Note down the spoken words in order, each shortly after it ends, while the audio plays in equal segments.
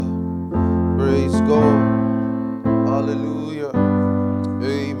Praise God. Hallelujah.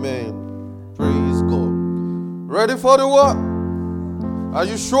 Amen. Praise God. Ready for the what? Are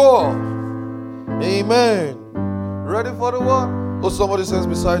you sure? Amen. Ready for the what? Oh, somebody says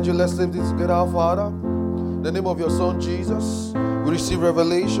beside you, let's lift it together, our Father. In the name of your Son, Jesus, we receive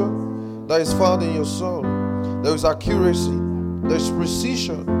revelation that is found in your Son. There is accuracy, there is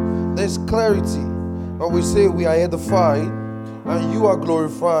precision, there is clarity. And we say we are edified and you are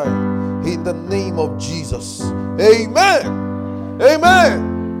glorified in the name of Jesus. Amen.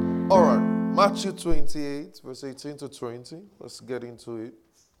 Amen. All right. Matthew 28, verse 18 to 20. Let's get into it.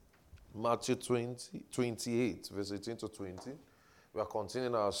 Matthew 28, verse 18 to 20. We are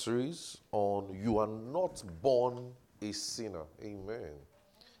continuing our series on You Are Not Born a Sinner. Amen.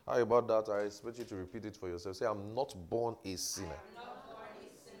 How about that? I expect you to repeat it for yourself. Say, I'm not born a sinner. I'm not born a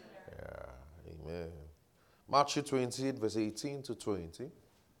sinner. Yeah. Amen. Matthew 28, verse 18 to 20.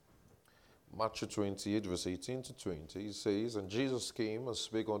 Matthew 28, verse 18 to 20. It says, And Jesus came and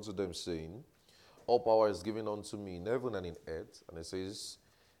spake unto them, saying, All power is given unto me in heaven and in earth. And it says,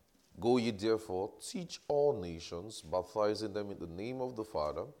 Go ye therefore, teach all nations, baptizing them in the name of the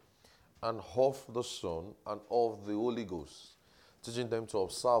Father, and of the Son, and of the Holy Ghost, teaching them to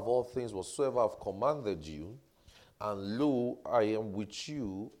observe all things whatsoever I have commanded you. And lo, I am with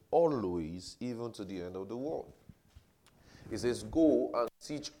you always, even to the end of the world. It says, Go and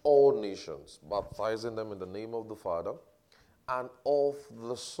teach all nations, baptizing them in the name of the Father, and of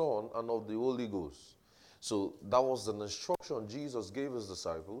the Son, and of the Holy Ghost. So that was the instruction Jesus gave his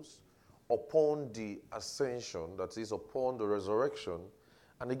disciples upon the ascension, that is, upon the resurrection.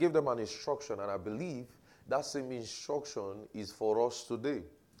 And he gave them an instruction, and I believe that same instruction is for us today.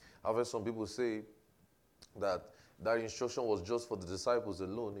 I've heard some people say that instruction was just for the disciples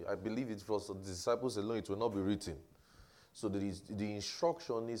alone. I believe it was for the disciples alone, it will not be written. So the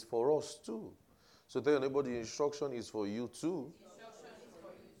instruction is for us too. So tell your neighbor, the instruction is for you too.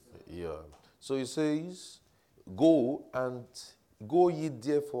 Yeah. So it says, Go ye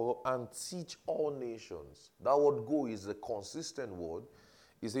therefore and teach all nations. That word go is a consistent word.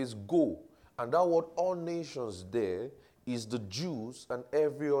 It says go. And that word all nations there is the Jews and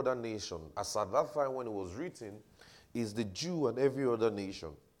every other nation. As at that time when it was written, is the Jew and every other nation.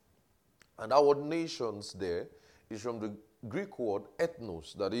 And that word nations there is from the Greek word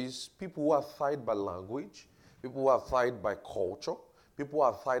ethnos. That is, people who are tied by language, people who are tied by culture, people who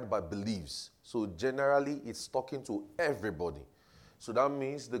are tied by beliefs. So generally, it's talking to everybody. So that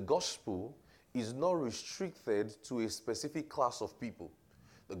means the gospel is not restricted to a specific class of people.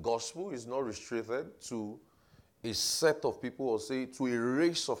 The gospel is not restricted to a set of people, or say to a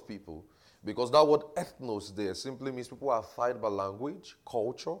race of people. Because that word ethnos there simply means people who are tied by language,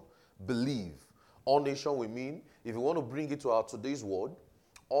 culture, belief. All nation will mean, if you want to bring it to our today's world,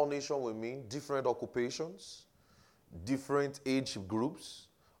 all nation will mean different occupations, different age groups,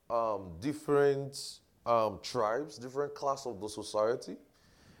 different tribes, different class of the society.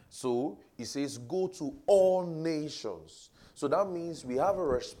 So it says, go to all nations. So that means we have a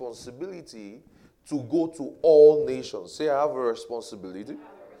responsibility to go to all nations. Say, I have a responsibility.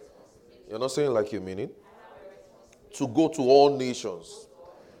 You're not saying like you mean it. To go to all nations.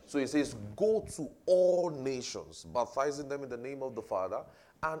 So it says, go to all nations, baptizing them in the name of the Father,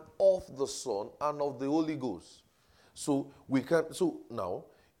 and of the Son, and of the Holy Ghost. So now,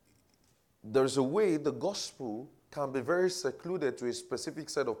 there's a way the gospel can be very secluded to a specific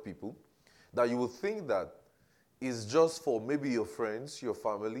set of people that you would think that is just for maybe your friends, your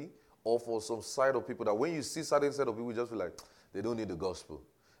family, or for some side of people that when you see certain set of people, you just feel like they don't need the gospel.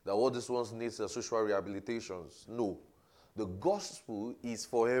 That what this one needs are social rehabilitations. No. The gospel is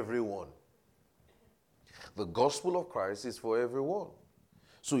for everyone. The gospel of Christ is for everyone.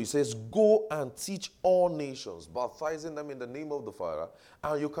 So he says, go and teach all nations, baptizing them in the name of the Father.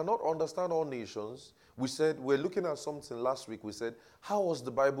 And you cannot understand all nations. We said, we're looking at something last week. We said, how was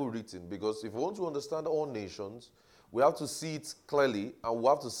the Bible written? Because if we want to understand all nations, we have to see it clearly, and we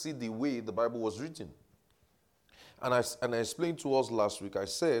have to see the way the Bible was written. And I explained to us last week, I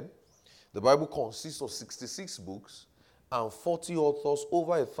said, the Bible consists of 66 books, and 40 authors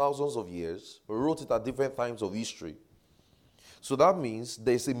over thousands of years wrote it at different times of history. So that means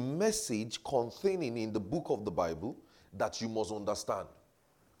there's a message containing in the book of the Bible that you must understand.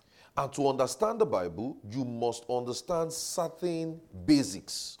 And to understand the Bible, you must understand certain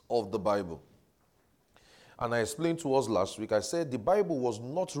basics of the Bible. And I explained to us last week, I said the Bible was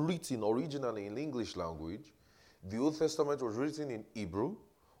not written originally in English language. The Old Testament was written in Hebrew,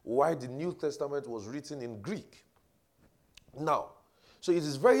 while the New Testament was written in Greek. Now, so it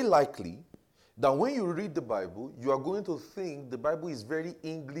is very likely that when you read the Bible, you are going to think the Bible is very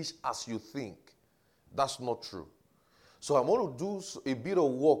English as you think. That's not true. So I'm going to do a bit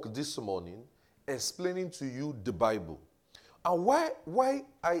of work this morning explaining to you the Bible. And why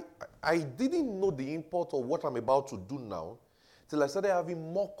I didn't know the import of what I'm about to do now till I started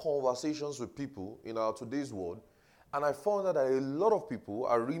having more conversations with people in our today's world, and I found out that a lot of people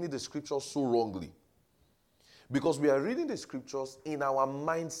are reading the scriptures so wrongly. Because we are reading the scriptures in our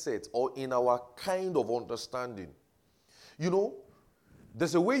mindset or in our kind of understanding. You know,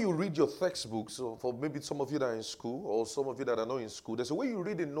 there's a way you read your textbooks, so for maybe some of you that are in school or some of you that are not in school, there's a way you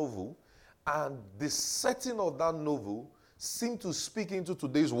read a novel, and the setting of that novel seems to speak into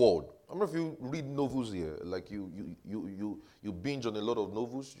today's world. I don't know if you read novels here, like you binge on a lot of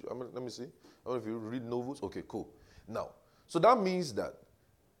novels. Let me see. I don't know if you read novels. Okay, cool. Now, so that means that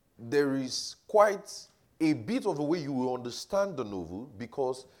there is quite a bit of the way you will understand the novel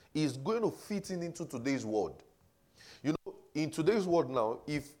because it's going to fit into today's world. You know, in today's world now,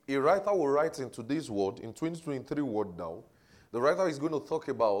 if a writer will write in today's world, in 2023 world now, the writer is going to talk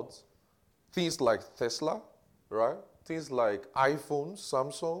about things like Tesla, right? Things like iPhone,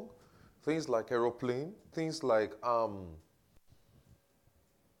 Samsung, things like aeroplane, things like,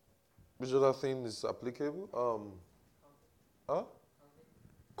 which other thing is applicable?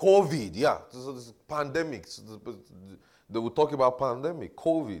 COVID, yeah. This pandemics. They will talk about pandemic,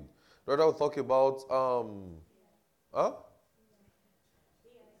 COVID. The writer will talk about,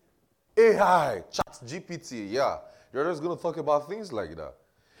 AI, ChatGPT, yeah. You're just going to talk about things like that.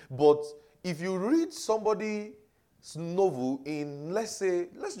 But if you read somebody's novel in, let's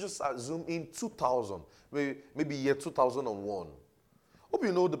just assume in 2000, maybe year 2001, hope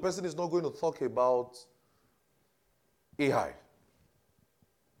you know the person is not going to talk about AI.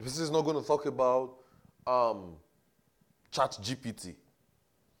 The person is not going to talk about ChatGPT. The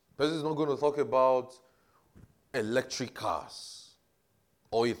person is not going to talk about electric cars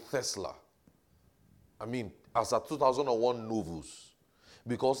or a Tesla. I mean, as a 2001 novels.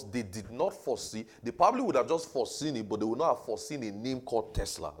 Because they did not foresee, they probably would have just foreseen it, but they would not have foreseen a name called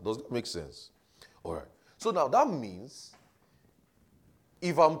Tesla. Does that make sense? All right. So now that means,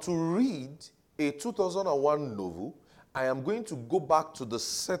 if I'm to read a 2001 novel, I am going to go back to the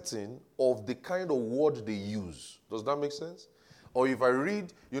setting of the kind of word they use. Does that make sense? Or if I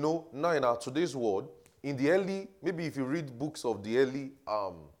read, now in our today's world, in the early, maybe if you read books of the early,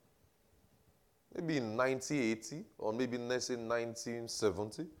 maybe in 1980 or maybe let's say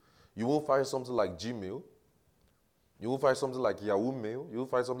 1970, you won't find something like Gmail. You won't find something like Yahoo Mail. You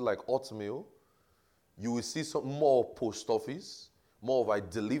won't find something like Hotmail. You will see some more post office, more of I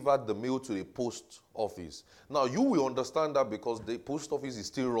delivered the mail to the post office. Now you will understand that because the post office is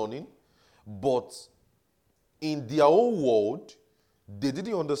still running, but in their own world, they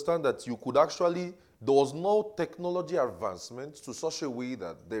didn't understand that you could actually, there was no technology advancement to such a way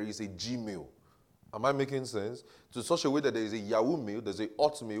that there is a Gmail. Am I making sense? To such a way that there is a Yahoo Mail, there's a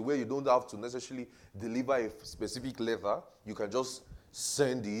Hotmail where you don't have to necessarily deliver a specific letter. You can just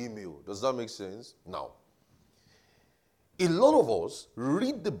send the email. Does that make sense? Now, a lot of us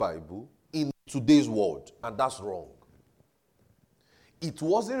read the Bible in today's world, and that's wrong. It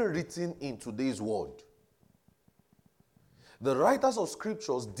wasn't written in today's world. The writers of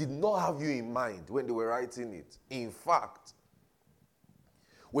scriptures did not have you in mind when they were writing it. In fact,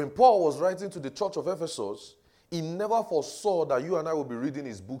 when Paul was writing to the church of Ephesus, he never foresaw that you and I will be reading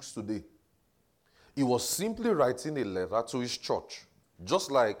his books today. He was simply writing a letter to his church. Just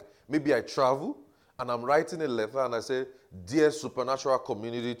like maybe I travel and I'm writing a letter and I say, "Dear Supernatural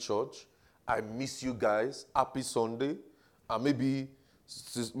Community Church, I miss you guys. Happy Sunday." And maybe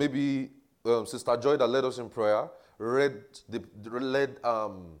Sister Joy that led us in prayer read the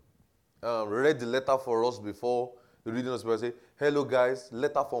letter for us before reading us. Say, "Hello guys,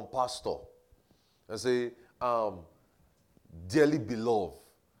 letter from pastor." And say, "Dearly beloved,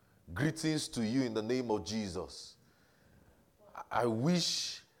 greetings to you in the name of Jesus. I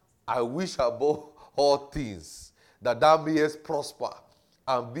wish above all things that thou mayest prosper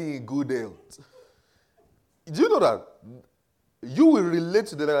and be in good health." Do you know that? You will relate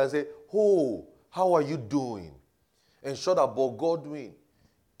to the letter and say, "Oh, how are you doing?" Ensure that Bob Godwin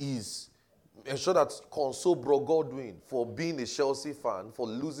ensure that console Bro Godwin for being a Chelsea fan, for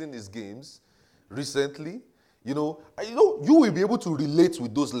losing his games recently. You will be able to relate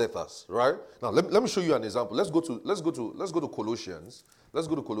with those letters, right? Now let me show you an example. Let's go to Colossians. Let's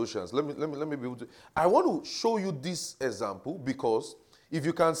go to Colossians. Let me be able to. I want to show you this example because if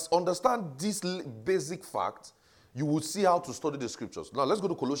you can understand this basic fact, you will see how to study the scriptures. Now let's go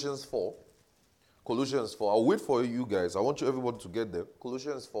to Colossians 4. Colossians 4. I'll wait for you guys. I want everybody to get there.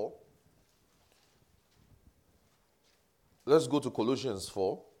 Colossians 4. Let's go to Colossians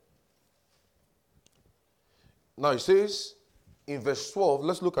 4. Now it says in verse 12,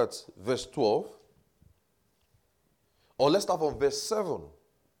 let's look at verse 12. Or let's start from verse 7.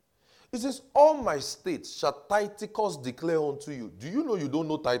 It says, all my states shall Tychicus declare unto you. Do you know you don't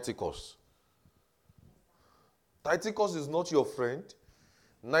know Tychicus? Tychicus is not your friend.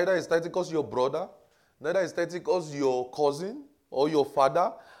 Neither is Tychicus your brother. Neither is Tychicus your cousin or your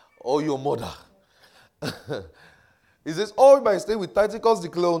father or your mother. It says, all my state with Tychicus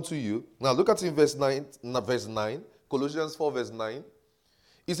declare unto you. Now look at it in verse 9, Colossians 4 verse 9.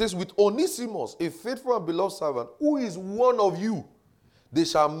 It says, with Onesimus, a faithful and beloved servant, who is one of you, they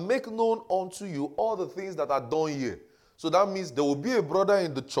shall make known unto you all the things that are done here. So that means there will be a brother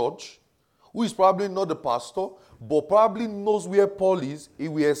in the church who is probably not the pastor, but probably knows where Paul is. He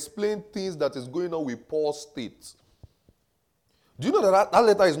will explain things that is going on with Paul's state. Do you know that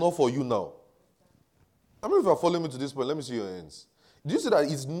letter is not for you now? I mean, if you are following me to this point, let me see your hands. Do you see that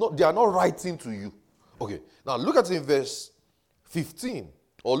it's not? They are not writing to you. Okay. Now look at it in verse 15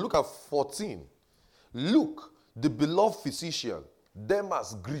 or look at 14. Luke, the beloved physician,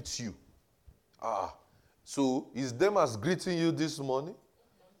 Demas greets you. So is Demas greeting you this morning?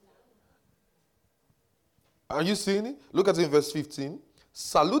 Are you seeing it? Look at it in verse 15.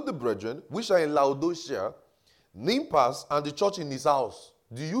 Salute the brethren which are in Laodicea, Nimpas, and the church in his house.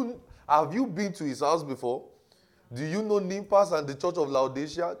 Have you been to his house before? Do you know Nimpas and the church of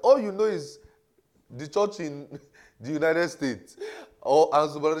Laodicea? All you know is the church in the United States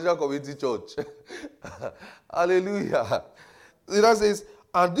and Supernatural Community Church. Hallelujah. It says,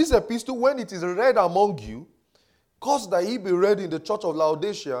 and this epistle, when it is read among you, cause that he be read in the church of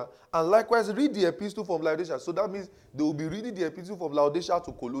Laodicea, and likewise read the epistle from Laodicea. So that means they will be reading the epistle from Laodicea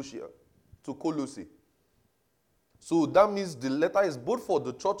to Colossae. So that means the letter is both for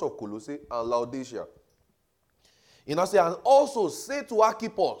the church of Colossae and Laodicea. And also say to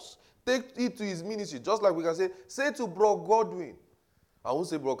Archippus, take it to his ministry. Just like we can say to Bro Godwin. I won't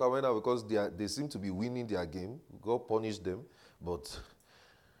say Bro Kawena because they seem to be winning their game. God punish them. But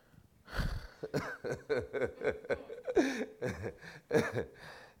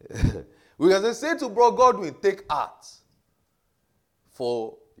we can say to Bro Godwin, take heart.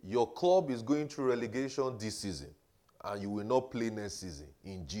 For your club is going through relegation this season. And you will not play next season.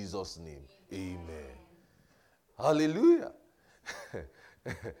 In Jesus' name. Amen. Hallelujah.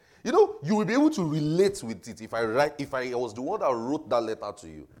 You will be able to relate with it if I was the one that wrote that letter to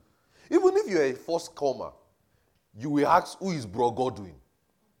you. Even if you're a first comer, you will ask, who is Bro Godwin?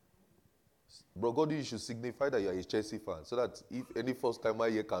 Bro Godwin, you should signify that you're a Chelsea fan so that if any first timer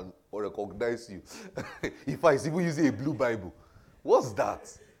here can recognize you. If I even using a blue Bible. What's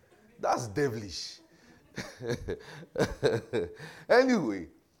that? That's devilish. Anyway,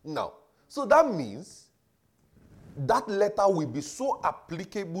 now, so that means that letter will be so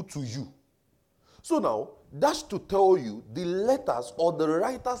applicable to you. So now, that's to tell you the letters or the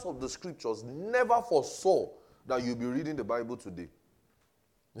writers of the scriptures never foresaw that you'll be reading the Bible today.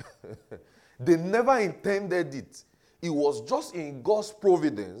 They never intended it. It was just in God's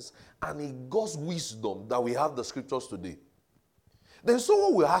providence and in God's wisdom that we have the scriptures today. Then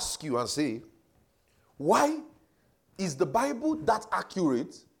someone will ask you and say, why is the Bible that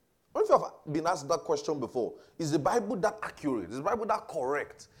accurate? I don't know if you have been asked that question before. Is the Bible that accurate? Is the Bible that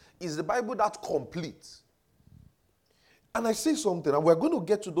correct? Is the Bible that complete? And I say something, and we're going to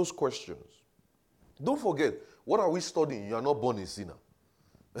get to those questions. Don't forget, what are we studying? You are not born a sinner.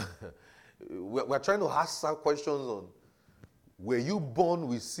 We're trying to ask some questions on, were you born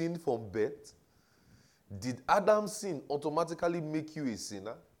with sin from birth? Did Adam's sin automatically make you a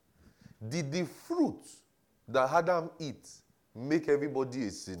sinner? Did the fruit that Adam eats make everybody a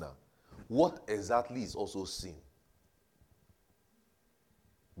sinner? What exactly is also sin?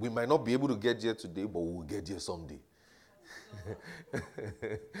 We might not be able to get there today, but we'll get there someday.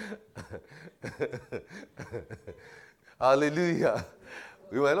 Hallelujah.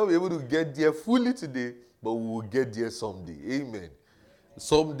 We might not be able to get there fully today, but we will get there someday. Amen.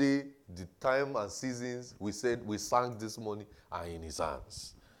 Someday, the time and seasons we sang this morning are in his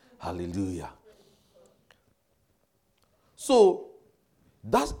hands. Hallelujah. So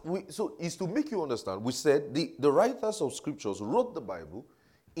it's to make you understand. We said the writers of scriptures wrote the Bible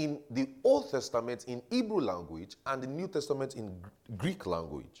in the Old Testament in Hebrew language and the New Testament in Greek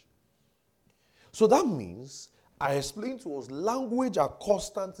language. So that means, I explained to us, language are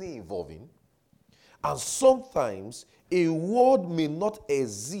constantly evolving, and sometimes a word may not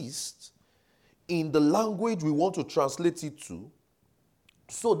exist in the language we want to translate it to.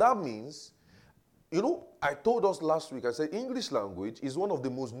 So that means, I told us last week, I said English language is one of the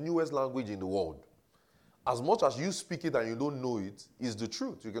most newest language in the world. As much as you speak it and you don't know it, is the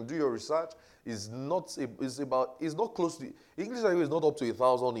truth. You can do your research. It's not close to, English language is not up to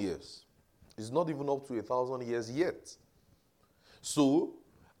 1,000 years. It's not even up to 1,000 years yet. So,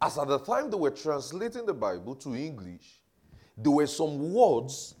 as at the time they were translating the Bible to English, there were some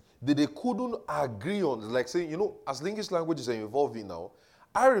words that they couldn't agree on. Like saying, as English language is evolving now,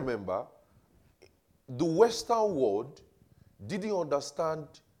 I remember the Western world didn't understand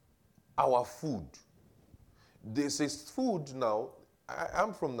our food. There's a food now,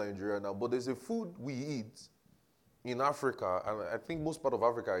 I'm from Nigeria now, but there's a food we eat in Africa, and I think most part of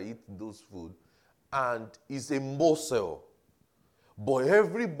Africa eat those food, and it's a morsel. But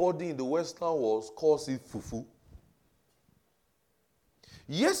everybody in the Western world calls it fufu.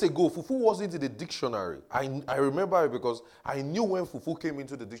 Years ago, fufu wasn't in the dictionary. I remember it because I knew when fufu came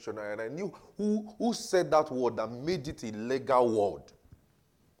into the dictionary, and I knew who said that word that made it a legal word.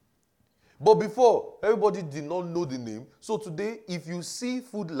 But before, everybody did not know the name. So today, if you see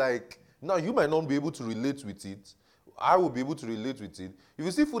food like, now you might not be able to relate with it. I will be able to relate with it. If you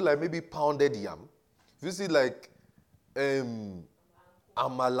see food like maybe pounded yam, if you see like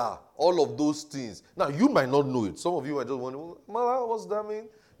amala, all of those things. Now, you might not know it. Some of you might just wonder, amala, what's that mean?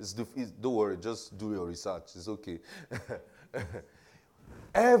 Don't worry, just do your research. It's okay.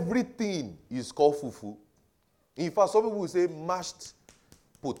 Everything is called fufu. In fact, some people will say mashed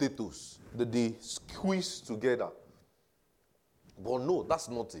potatoes that they squeeze together. But no, that's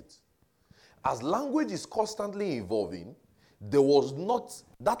not it. As language is constantly evolving,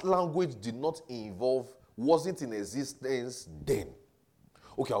 that language did not evolve, wasn't in existence then.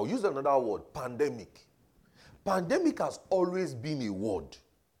 Okay, I'll use another word, pandemic. Pandemic has always been a word.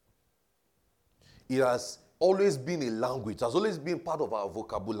 It has always been a language. It has always been part of our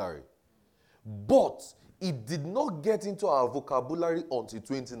vocabulary. But it did not get into our vocabulary until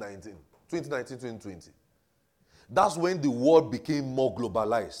 2019, 2020. That's when the world became more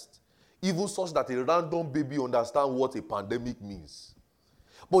globalized. Even such that a random baby understands what a pandemic means.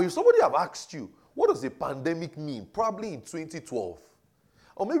 But if somebody have asked you, what does a pandemic mean? Probably in 2012.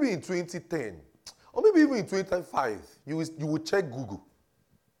 Or maybe in 2010. Or maybe even in 2005. You will check Google.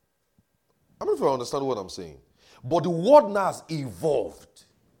 I don't know if you understand what I'm saying. But the word now has evolved.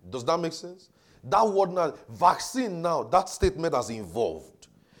 Does that make sense? That word now, vaccine now, that statement has evolved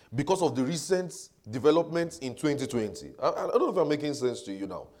because of the recent developments in 2020. I don't know if I'm making sense to you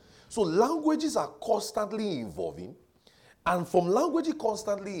now. So languages are constantly evolving, and from language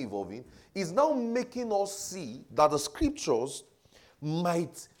constantly evolving is now making us see that the scriptures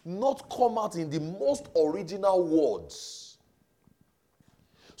might not come out in the most original words.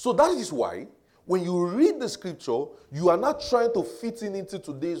 So that is why when you read the scripture, you are not trying to fit in into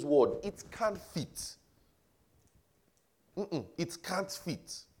today's word. It can't fit. It can't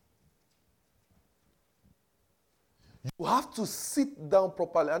fit. You have to sit down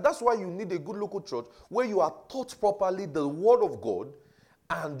properly. And that's why you need a good local church where you are taught properly the word of God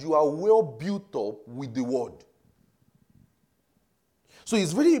and you are well built up with the word. So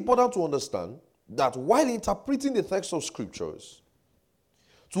it's very important to understand that while interpreting the text of scriptures,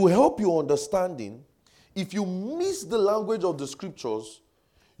 to help your understanding, if you miss the language of the scriptures,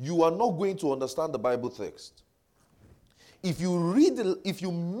 you are not going to understand the Bible text. If you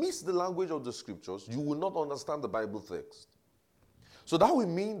miss the language of the scriptures, you will not understand the Bible text. So that will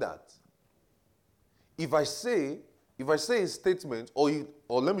mean that if I say a statement, or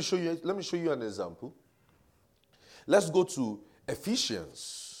let me show you an example. Let's go to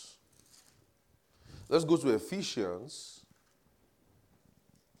Ephesians. Let's go to Ephesians.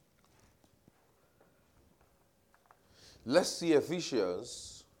 Let's see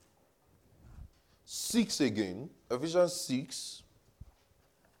Ephesians 6 again. Ephesians 6.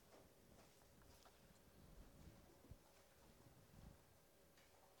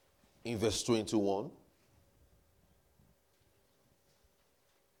 In verse 21.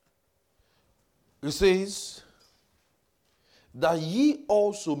 It says, that ye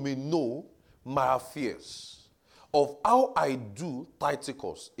also may know my affairs, of how I do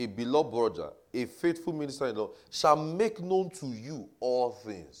Tychicus, a beloved brother, a faithful minister in law, shall make known to you all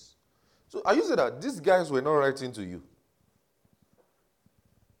things. So are you saying that these guys were not writing to you?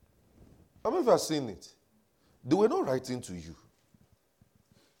 How many of you have seen it? They were not writing to you.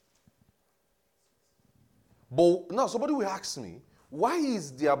 But now somebody will ask me, why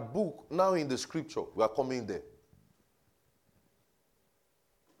is their book now in the scripture? We are coming there.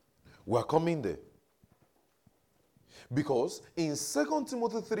 We are coming there. Because in 2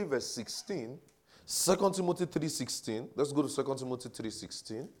 Timothy 3 verse 16, 2 Timothy 3:16, let's go to 2 Timothy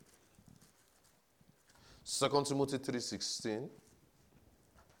 3:16. 2 Timothy 3:16.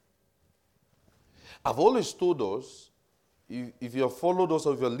 I've always told us, if you have followed us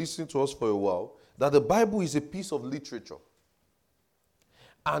or if you are listening to us for a while, that the Bible is a piece of literature.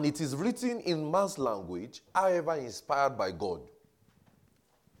 And it is written in man's language, however inspired by God.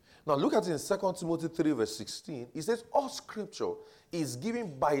 Now look at it in 2 Timothy 3 verse 16. It says, all scripture is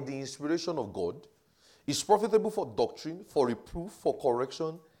given by the inspiration of God, is profitable for doctrine, for reproof, for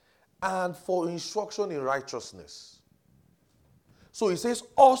correction, and for instruction in righteousness. So it says,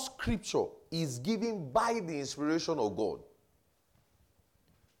 all scripture is given by the inspiration of God.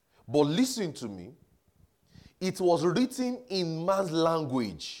 But listen to me. It was written in man's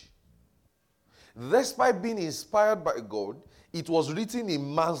language. Despite being inspired by God, it was written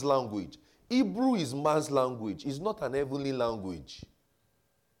in man's language. Hebrew is man's language. It's not an heavenly language.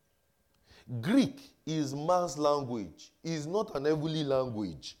 Greek is man's language. It's not an heavenly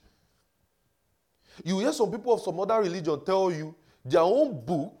language. You hear some people of some other religion tell you their own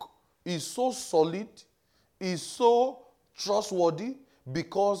book is so solid, is so trustworthy,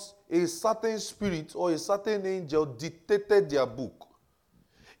 because a certain spirit or a certain angel dictated their book.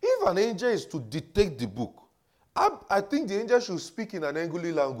 If an angel is to dictate the book, I think the angel should speak in an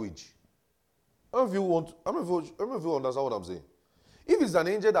heavenly language. I don't know if you understand what I'm saying. If it's an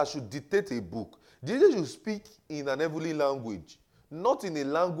angel that should dictate a book, the angel should speak in an heavenly language, not in a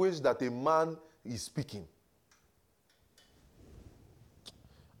language that a man is speaking.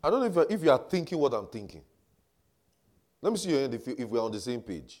 I don't know if you are thinking what I'm thinking. Let me see your hand if we're on the same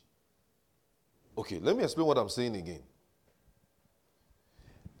page. Okay, let me explain what I'm saying again.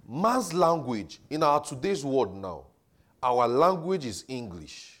 Man's language, in our today's world now, our language is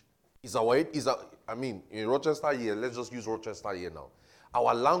English. In Rochester here, let's just use Rochester here now.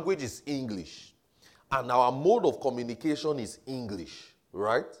 Our language is English. And our mode of communication is English,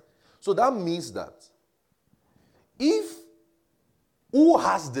 right? So that means that who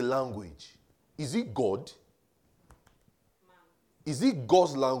has the language? Is it God? Is it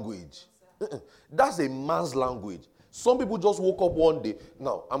God's language? That's a man's language. Some people just woke up one day.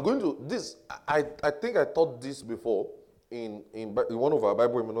 Now, I'm going to this. I think I taught this before in one of our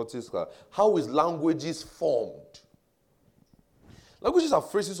Bible hermeneutics class. How is languages formed? Languages are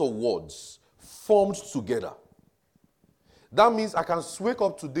phrases of words formed together. That means I can wake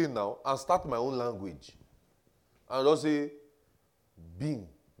up today now and start my own language. And just say, beam,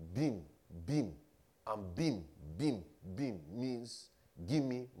 beam, beam. And beam, beam, beam means give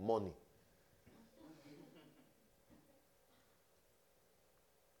me money.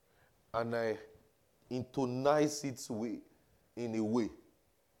 And I intonize it in a way.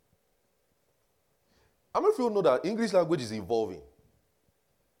 How many of you know that English language is evolving?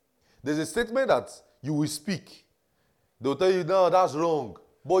 There's a statement that you will speak. They'll tell you, no, that's wrong.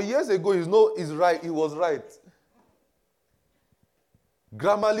 But years ago, it's right. It was right.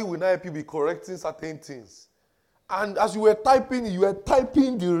 Grammarly will now help you be correcting certain things. And as you were typing your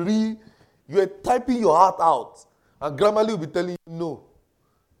heart out. And Grammarly will be telling you, no.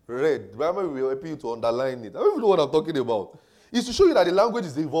 Red. Grammarly will help you to underline it. I don't even know what I'm talking about. It's to show you that the language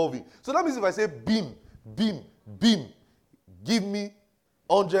is evolving. So that means if I say beam, beam, beam, give me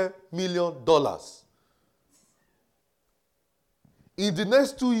 $100 million. In the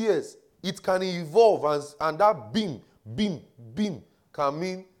next 2 years, it can evolve and that beam, beam, beam can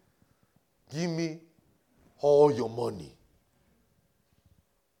mean give me all your money.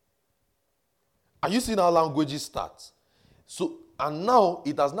 Are you seeing how languages start? So, and now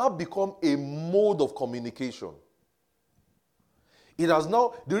it has now become a mode of communication. It has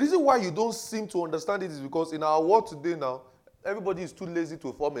now, the reason why you don't seem to understand it is because in our world today now, everybody is too lazy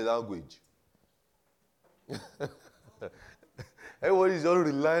to form a language. Everybody is just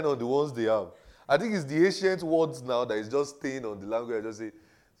relying on the ones they have. I think it's the ancient words now that is just staying on the language. I just say,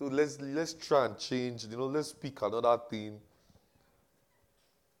 so let's try and change, let's speak another thing.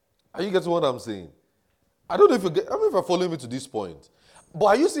 Are you getting what I'm saying? I don't know if you're following me to this point. But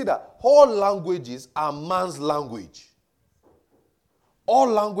are you seeing that all languages are man's language? All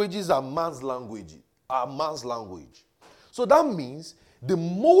languages are man's language. So that means the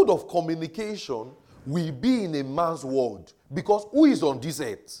mode of communication will be in a man's world. Because who is on this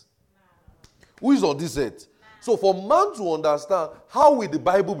earth? Who is on this earth? So for man to understand, how will the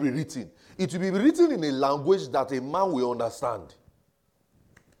Bible be written? It will be written in a language that a man will understand.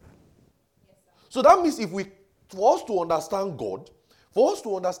 So that means for us to understand God, for us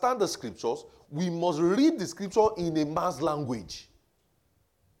to understand the scriptures, we must read the scripture in a man's language.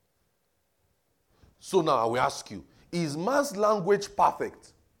 So now I will ask you, is man's language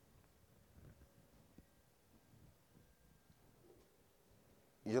perfect?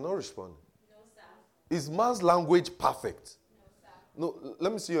 You're not responding. No, sir. Is man's language perfect? No, sir. No,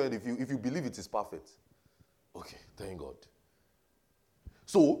 let me see your hand if you believe it is perfect. Okay, thank God.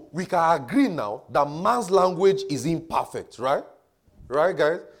 So we can agree now that man's language is imperfect, right? Right,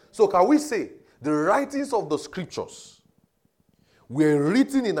 guys? So can we say the writings of the scriptures were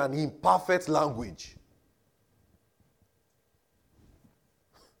written in an imperfect language?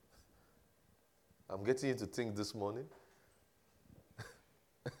 I'm getting you to think this morning.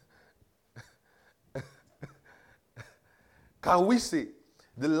 Can we say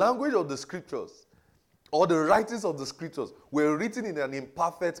the language of the scriptures or the writings of the scriptures were written in an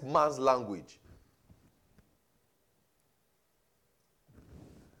imperfect man's language?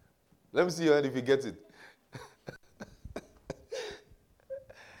 Let me see your hand if you get it.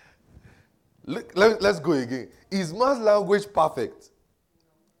 Let's go again. Is man's language perfect?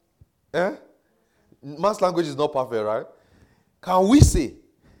 Eh? Man's language is not perfect, right? Can we say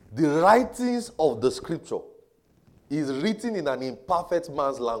the writings of the scripture is written in an imperfect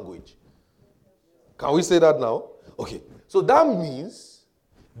man's language? Can we say that now? Okay. So that means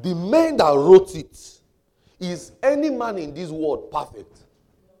the man that wrote it, is any man in this world perfect?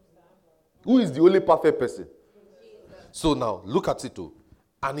 Who is the only perfect person? So now, look at it too.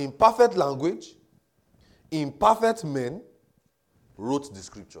 An imperfect language, imperfect men wrote the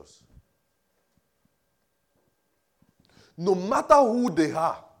scriptures. No matter who they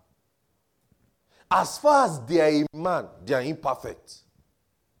are, as far as they are a man, they are imperfect.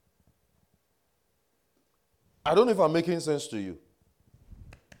 I don't know if I'm making sense to you.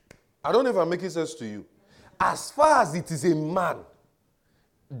 As far as it is a man,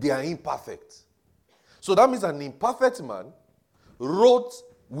 they are imperfect. So that means an imperfect man wrote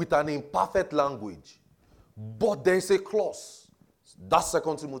with an imperfect language. But there is a clause. That's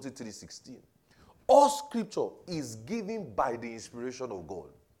 2 Timothy 3:16. All scripture is given by the inspiration of God.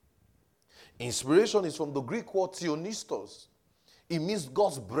 Inspiration is from the Greek word theonistos. It means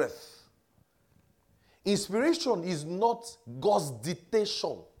God's breath. Inspiration is not God's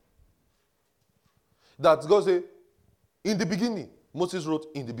dictation. That God say, in the beginning, Moses wrote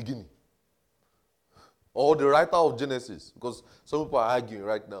in the beginning. Or the writer of Genesis, because some people are arguing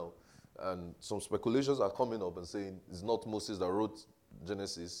right now, and some speculations are coming up and saying it's not Moses that wrote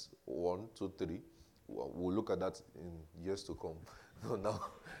Genesis 1, 2, 3. We'll look at that in years to come. No, now.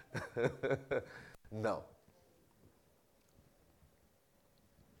 Now.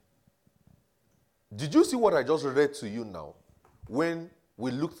 Did you see what I just read to you now? When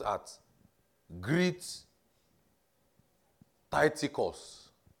we looked at greet Tychicus.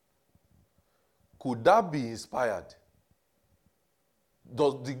 Could that be inspired?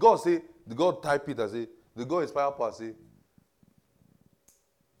 Did God say, the God type it and say, the God inspired Paul say,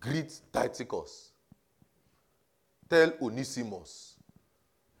 greet Tychicus. Tell Onesimus.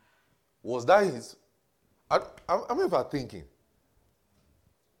 Was that his? I'm ever thinking.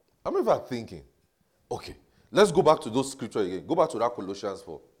 Okay, let's go back to those scriptures again. Go back to that Colossians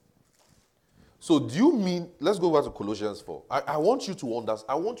 4. So do you mean, let's go back to Colossians 4. I want you to understand,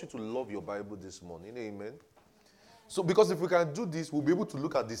 I want you to love your Bible this morning. Amen. So because if we can do this, we'll be able to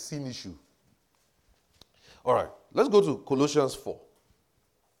look at the sin issue. All right, let's go to Colossians 4.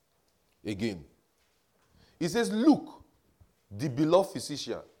 Again. It says, Luke, the beloved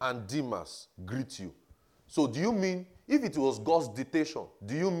physician, and Demas greet you. So do you mean, if it was God's dictation,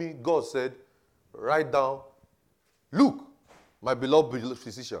 do you mean God said, write down, Luke, my beloved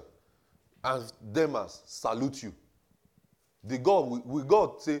physician, and Demas salute you? Will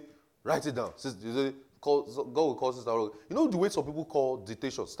God say, write it down? God will call Sister Roque. You know the way some people call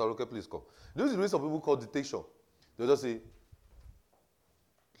dictation? Sister Roque, please come. You know the way some people call dictation? They'll just say,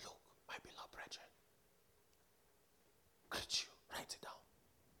 Look, my beloved brethren, greet you, write it down.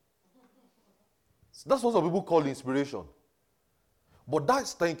 So that's what some people call inspiration. But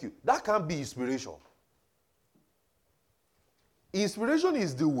that's, thank you, that can't be inspiration. Inspiration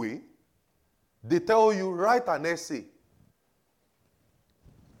is the way they tell you, write an essay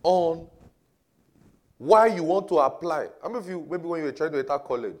on why you want to apply. How many of you, maybe when you were trying to enter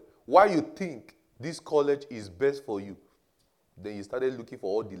college, why you think this college is best for you? Then you started looking for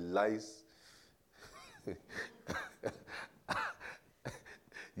all the lies.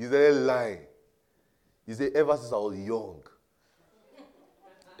 You started lying. You say, ever since I was young,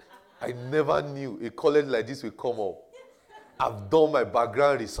 I never knew a college like this will come up. I've done my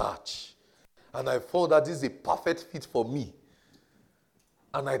background research. And I found that this is a perfect fit for me.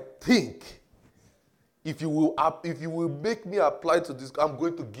 And I think if you will make me apply to this, I'm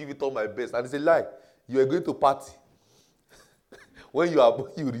going to give it all my best. And it's a lie. You are going to party. When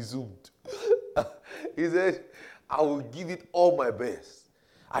you resumed. He said, I will give it all my best.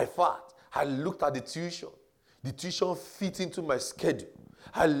 I looked at the tuition. The tuition fit into my schedule.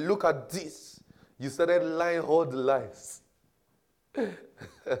 I look at this. You started lying all the lies.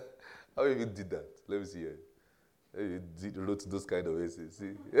 How you even did that? Let me see here. You wrote those kind of essays.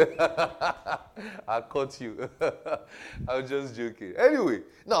 See? I caught you. I'm just joking. Anyway,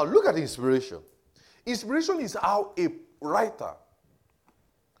 now look at inspiration. Inspiration is how a writer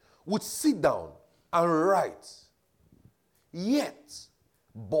would sit down and write, yet,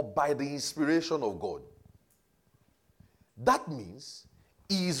 but by the inspiration of God. That means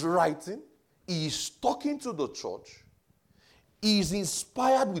he is writing, he is talking to the church, he is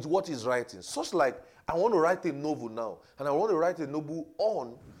inspired with what he's writing. Such like, I want to write a novel now, and I want to write a novel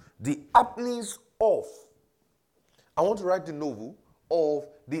on the happenings of. I want to write a novel of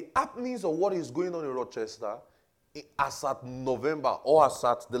the happenings of what is going on in Rochester as at November or as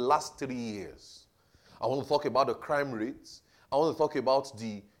at the last 3 years. I want to talk about the crime rates. I want to talk about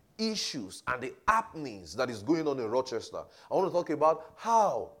the issues and the happenings that is going on in Rochester. I want to talk about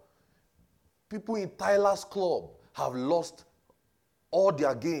how people in Tyler's Club have lost all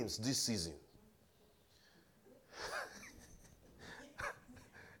their games this season.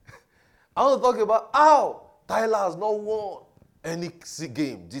 I want to talk about how Tyler has not won any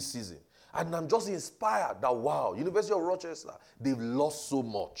game this season. And I'm just inspired that, wow, University of Rochester, they've lost so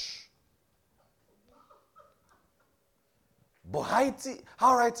much. But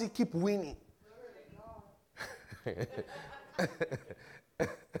how Haiti keep winning? And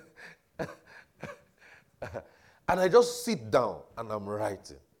I just sit down and I'm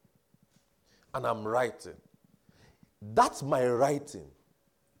writing. And I'm writing. That's my writing.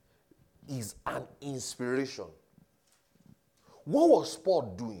 Is an inspiration. What was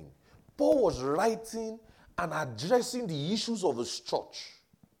Paul doing? Paul was writing and addressing the issues of his church.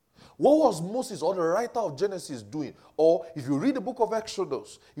 What was Moses or the writer of Genesis doing? Or if you read the book of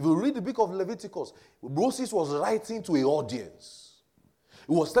Exodus, if you read the book of Leviticus, Moses was writing to an audience.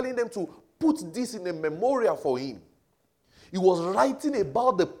 He was telling them to put this in a memorial for him. He was writing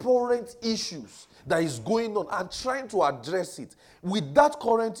about the current issues that is going on and trying to address it. With that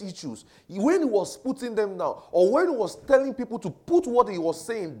current issues, when he was putting them down, or when he was telling people to put what he was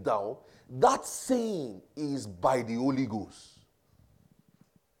saying down, that saying is by the Holy Ghost.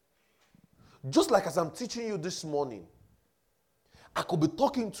 Just like as I'm teaching you this morning, I could be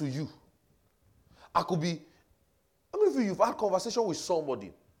talking to you. I could be, how many of you've had a conversation with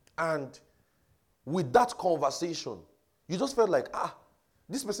somebody, and with that conversation, you just felt like,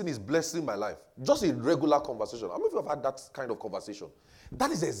 this person is blessing my life. Just a regular conversation. How many of you have had that kind of conversation?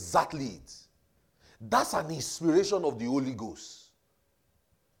 That is exactly it. That's an inspiration of the Holy Ghost.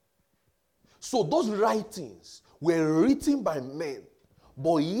 So those writings were written by men,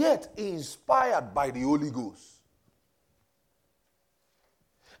 but yet inspired by the Holy Ghost.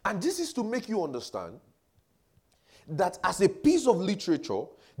 And this is to make you understand that as a piece of literature,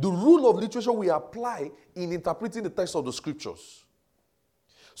 the rule of literature we apply in interpreting the text of the scriptures.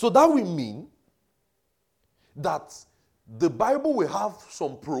 So that will mean that the Bible will have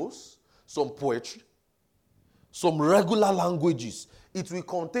some prose, some poetry, some regular languages. It will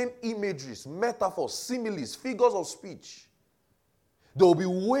contain imageries, metaphors, similes, figures of speech. There will be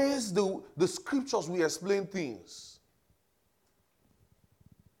ways the scriptures will explain things.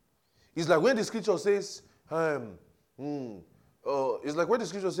 It's like when the scripture says, it's like when the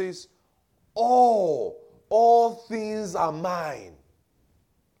scripture says, all things are mine.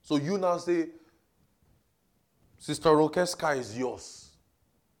 So you now say, Sister Rokeska is yours.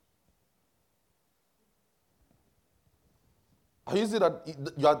 Are you saying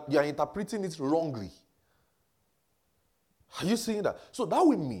that you are interpreting it wrongly? Are you saying that? So that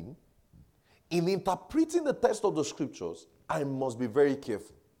will mean, in interpreting the text of the scriptures, I must be very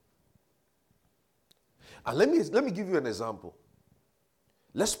careful. And let me give you an example.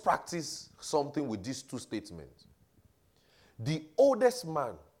 Let's practice something with these two statements. The oldest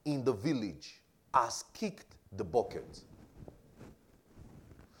man in the village has kicked the bucket.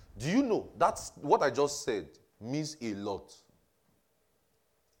 Do you know that's what I just said means a lot?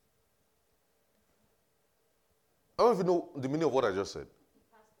 I don't know if you know the meaning of what I just said.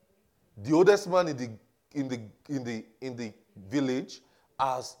 The oldest man in the village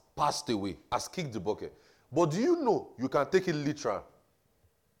has passed away, has kicked the bucket. But do you know you can take it literal?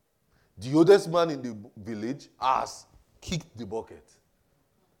 The oldest man in the village has kicked the bucket.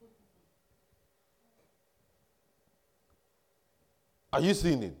 Are you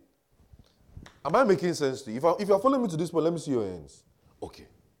seeing it? Am I making sense to you? If you're following me to this point, let me see your hands. Okay.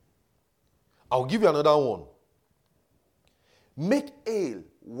 I'll give you another one. Make hay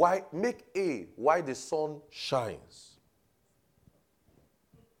while the sun shines.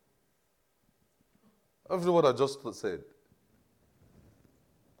 Everything what I just said.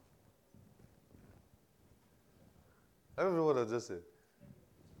 Everything what I just said.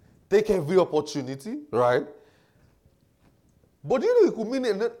 Take every opportunity, right? But you know, it could mean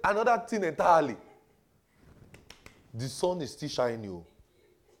another thing entirely. The sun is still shining. You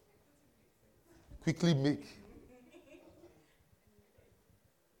quickly make.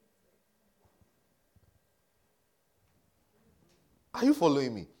 Are you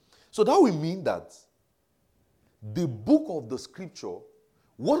following me? So that will mean that the book of the scripture,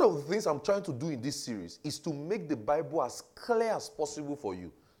 one of the things I'm trying to do in this series is to make the Bible as clear as possible for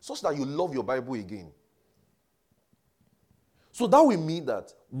you, such that you love your Bible again. So that will mean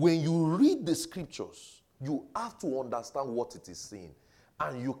that when you read the scriptures, you have to understand what it is saying.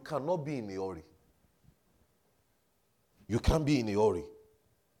 And you cannot be in a hurry. You can't be in a hurry.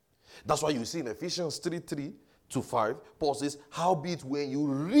 That's why you see in Ephesians 3:3-5, Paul says, howbeit when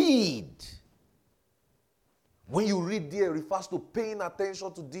you read there refers to paying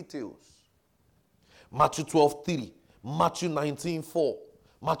attention to details. Matthew 12:3, Matthew 19:4,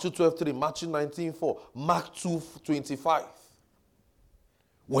 Matthew 12:3, Matthew 19:4, Mark 2:25.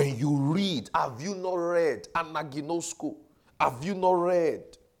 When you read, have you not read? Anaginosko. Have you not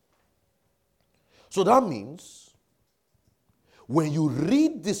read? So that means when you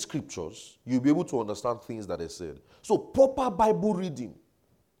read the scriptures, you'll be able to understand things that are said. So proper Bible reading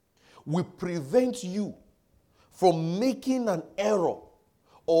will prevent you from making an error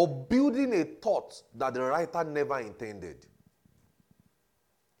or building a thought that the writer never intended.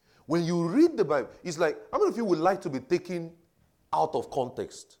 When you read the Bible, it's like, how many of you would like to be taken out of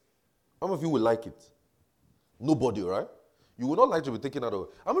context? How many of you would like it? Nobody, right? You would not like to be taken out of.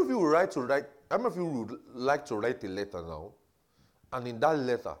 How many of you would like to write? How many of you would like to write a letter now? And in that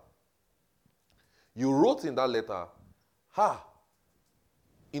letter, you wrote in that letter,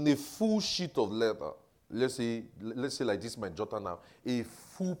 in a full sheet of letter, let's say like this, my jotter now, a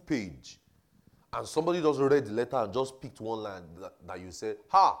full page, and somebody just read the letter and just picked one line that you said,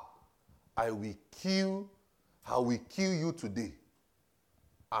 I will kill you today,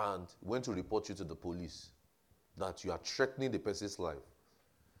 and went to report you to the police that you are threatening the person's life.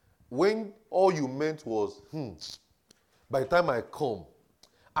 When all you meant was, by the time I come,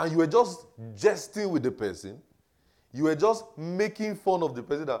 and you were just jesting with the person, you were just making fun of the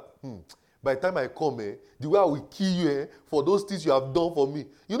person that, by the time I come, the way I will kill you for those things you have done for me.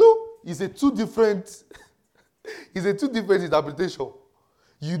 You know, it's a two different interpretation.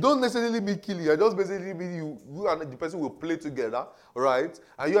 You don't necessarily mean killing. You just basically mean you and the person will play together, right?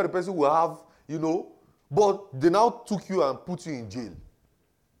 And you and the person will have, but they now took you and put you in jail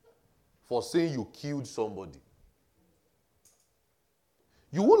for saying you killed somebody.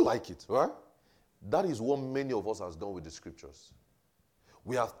 You won't like it, right? That is what many of us has done with the scriptures.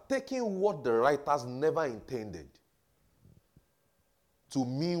 We have taken what the writers never intended to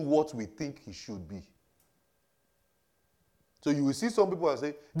mean what we think it should be. So you will see some people and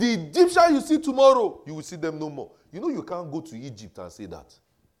say, the Egyptian you see tomorrow, you will see them no more. You know you can't go to Egypt and say that.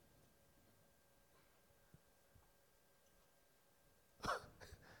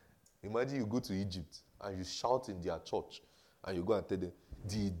 Imagine you go to Egypt and you shout in their church and you go and tell them,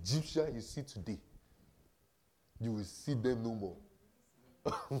 the Egyptian you see today, you will see them no more.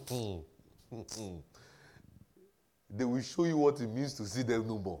 They will show you what it means to see them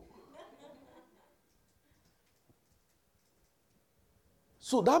no more.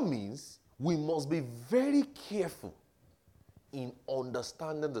 So that means we must be very careful in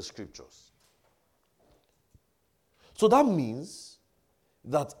understanding the scriptures. So that means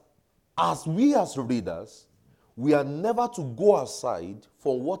that as readers, we are never to go aside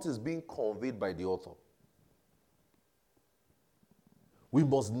from what is being conveyed by the author. We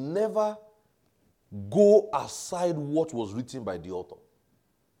must never go aside what was written by the author.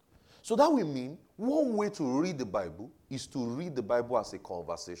 So that will mean one way to read the Bible is to read the Bible as a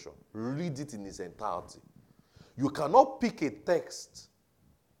conversation. Read it in its entirety. You cannot pick a text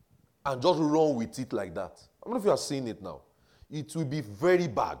and just run with it like that. I don't know if you are seeing it now. It will be very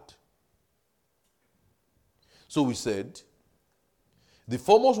bad. So we said, the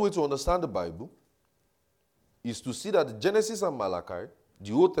foremost way to understand the Bible is to see that Genesis and Malachi,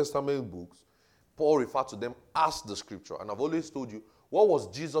 the Old Testament books, Paul referred to them as the scripture. And I've always told you, what was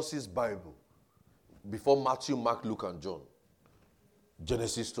Jesus' Bible before Matthew, Mark, Luke, and John?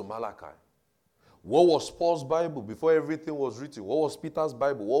 Genesis to Malachi. What was Paul's Bible before everything was written? What was Peter's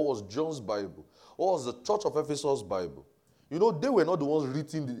Bible? What was John's Bible? What was the Church of Ephesus Bible? You know, they were not the ones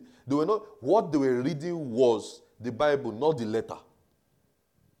reading. What they were reading was the Bible, not the letter.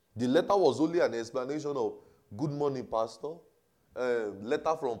 The letter was only an explanation of, good morning, pastor.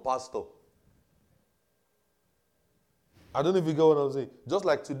 Letter from pastor. I don't know if you get what I'm saying. Just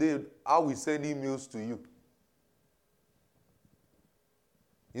like today, how we send emails to you.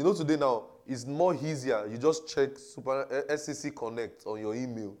 You know, today now, it's more easier. You just check SCC Connect on your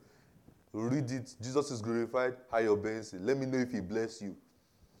email. Read it. Jesus is glorified. Hi, your Benzi. Let me know if he bless you.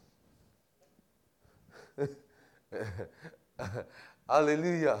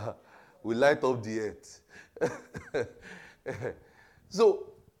 Hallelujah. We light up the earth.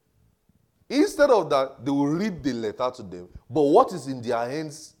 So, instead of that, they will read the letter to them. But what is in their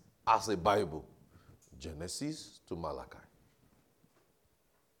hands as a Bible? Genesis to Malachi.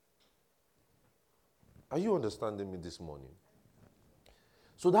 Are you understanding me this morning?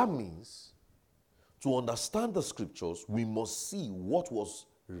 So that means, to understand the scriptures, we must see what was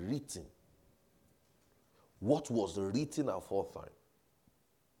written. What was written aforetime.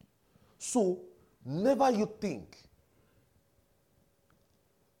 So, never you think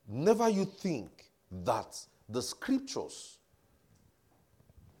that the scriptures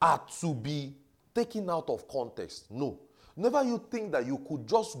are to be taken out of context. No. Never you think that you could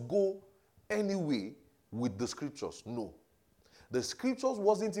just go anyway with the scriptures. No. The scriptures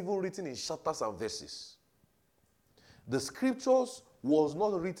wasn't even written in chapters and verses. The scriptures was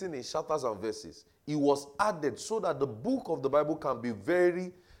not written in chapters and verses. It was added so that the book of the Bible can be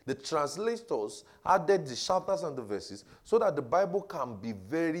the translators added the chapters and the verses so that the Bible can be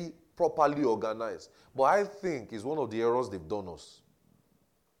very properly organized. But I think it's one of the errors they've done us.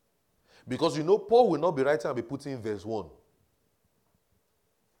 Because Paul will not be writing and be putting verse 1.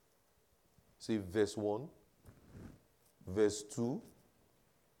 See, verse 1, verse 2.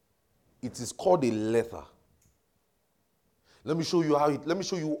 It is called a letter. Let me show you how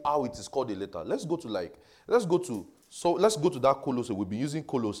it is called a letter. Let's go to that Colossae. We've been using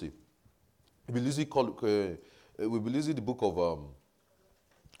Colossae. We've been using the book of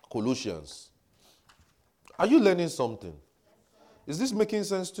Colossians. Are you learning something? Is this making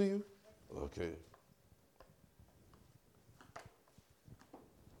sense to you? Okay.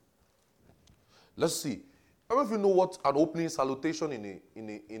 Let's see. I don't know if you know what an opening salutation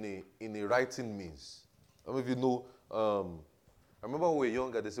in a writing means. I don't know if you know. I remember when we were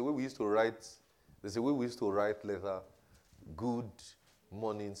younger, they say we used to write letter. Good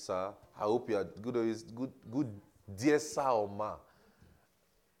morning, sir. I hope you are good. Good, dear sir or ma.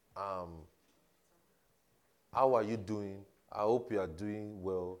 How are you doing? I hope you are doing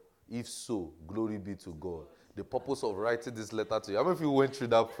well. If so, glory be to God. The purpose of writing this letter to you, I don't know if you went through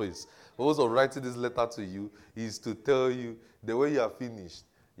that phase. The purpose of writing this letter to you is to tell you the way you are finished,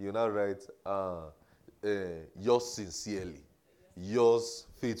 you now write, yours sincerely, yours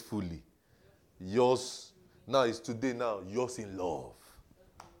faithfully, yours, now it's today now, yours in love.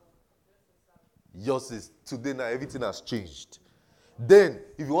 Yours is today now, everything has changed. Then,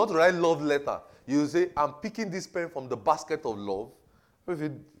 if you want to write love letter, you say, I'm picking this pen from the basket of love. If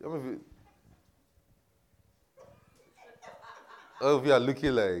you are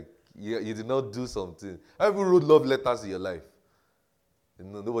looking like you did not do something. How many people wrote love letters in your life?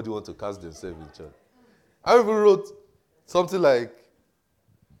 Nobody wants to cast themselves in church. How many people wrote something like,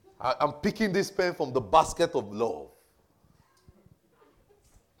 I'm picking this pen from the basket of love?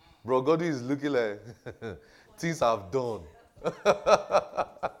 Bro, God is looking like things I've done.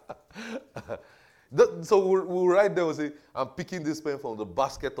 So we'll write there, we'll say, I'm picking this pen from the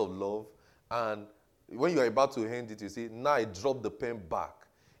basket of love. And when you are about to hand it, you say, now I drop the pen back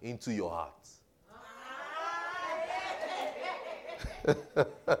into your heart.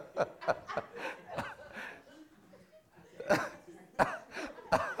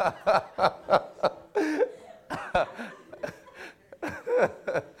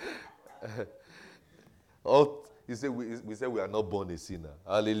 You say we say we are not born a sinner.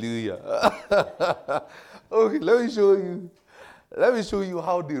 Hallelujah. Okay, let me show you. Let me show you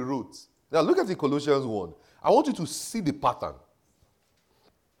how they wrote. Now look at the Colossians 1. I want you to see the pattern.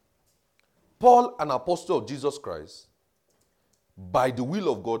 Paul, an apostle of Jesus Christ, by the will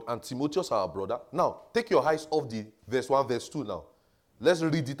of God, and Timotheus, our brother. Now, take your eyes off the verse 1, verse 2 now. Let's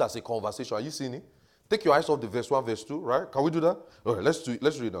read it as a conversation. Are you seeing it? Take your eyes off the verse 1, verse 2, right? Can we do that? Okay,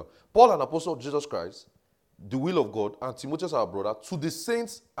 let's read now. Paul, an apostle of Jesus Christ, the will of God, and Timotheus, our brother, to the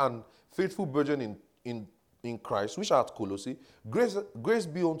saints and faithful brethren in Christ, which are at Colossae, grace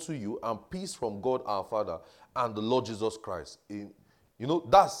be unto you, and peace from God our Father and the Lord Jesus Christ.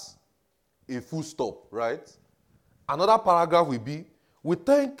 That's a full stop, right? Another paragraph will be, we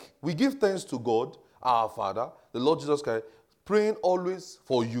give thanks to God, our Father, the Lord Jesus Christ, praying always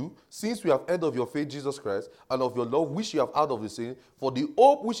for you, since we have heard of your faith, Jesus Christ, and of your love, which you have heard of the saints, for the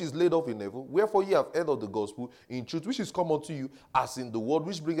hope which is laid up in heaven, wherefore ye have heard of the gospel, in truth, which is come unto you, as in the word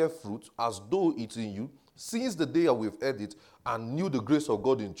which bringeth fruit, as though it's in you, Since the day that we've heard it and knew the grace of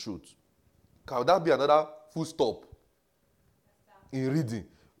God in truth. Can that be another full stop in reading?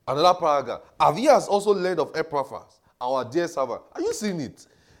 Another paragraph. Have ye also learned of Epaphras, our dear servant? Are you seeing it?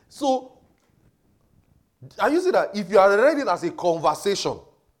 So, are you seeing that if you are reading as a conversation,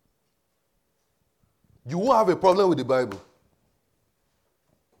 you won't have a problem with the Bible?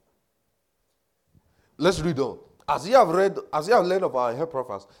 Let's read on. As ye have learned of our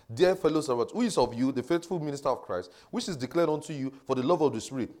Epaphras, dear fellow servants, who is of you, the faithful minister of Christ, which is declared unto you for the love of the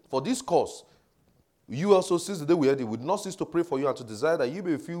Spirit. For this cause, you also, since the day we heard it, would not cease to pray for you and to desire that you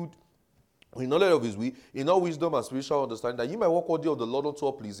may be filled in knowledge of his will, in all wisdom and spiritual understanding, that you might walk worthy of the Lord unto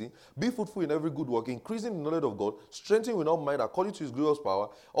all pleasing, be fruitful in every good work, increasing in knowledge of God, strengthening with all mind according to his glorious power,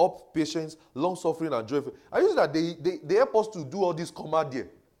 all patience, long suffering, and joy. I use that they help us to do all this command here.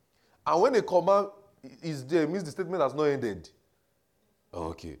 And when a command is there, it means the statement has not ended.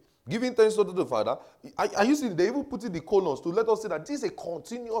 Okay. Giving thanks to the Father. I use it, they even put in the colons to let us say that this is a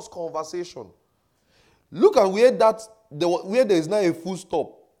continuous conversation. Look at where there is now a full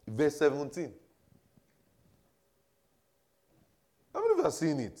stop. Verse 17. How many of you have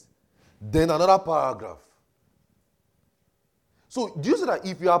seen it? Then another paragraph. So, do you see that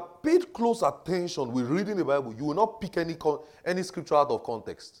if you have paid close attention with reading the Bible, you will not pick any scripture out of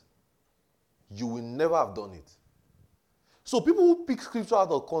context? You will never have done it. So, people who pick scripture out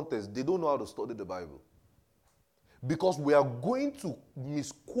of context, they don't know how to study the Bible. Because we are going to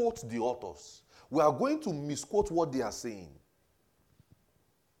misquote the authors. We are going to misquote what they are saying.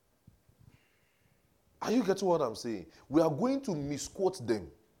 Are you getting what I'm saying? We are going to misquote them.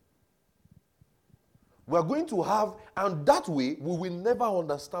 We are going to have, and that way, we will never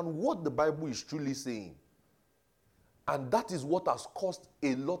understand what the Bible is truly saying. And that is what has caused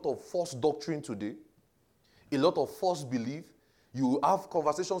a lot of false doctrine today, a lot of false belief. You have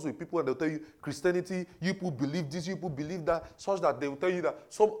conversations with people and they'll tell you, Christianity, you people believe this, you people believe that, such that they will tell you that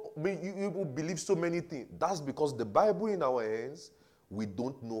you people believe so many things. That's because the Bible in our hands, we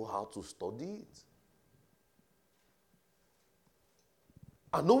don't know how to study it.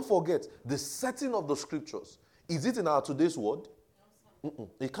 And don't forget, the setting of the scriptures. Is it in our today's world? No,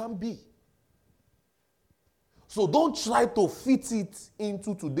 it can't be. So don't try to fit it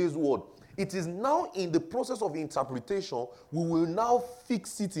into today's world. It is now in the process of interpretation. We will now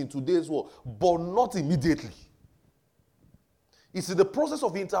fix it in today's world, but not immediately. It's in the process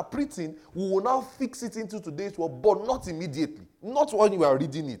of interpreting, we will now fix it into today's world, but not immediately. Not when you are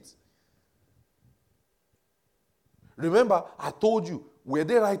reading it. Remember, I told you, were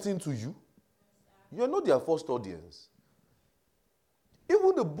they writing to you? You are not their first audience.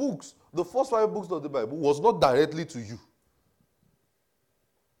 Even the books, the first 5 books of the Bible, was not directly to you.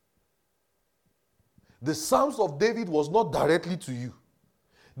 The Psalms of David was not directly to you.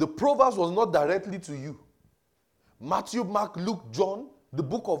 The Proverbs was not directly to you. Matthew, Mark, Luke, John, the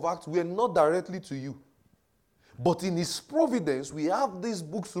book of Acts were not directly to you. But in his providence, we have these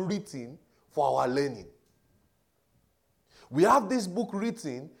books written for our learning. We have this book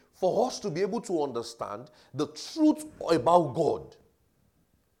written for us to be able to understand the truth about God.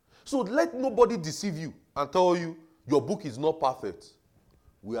 So let nobody deceive you and tell you your book is not perfect.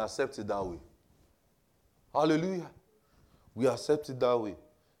 We accept it that way. Hallelujah. We accept it that way.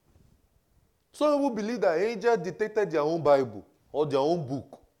 Some people believe that angels dictated their own Bible or their own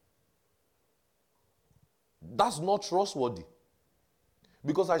book. That's not trustworthy.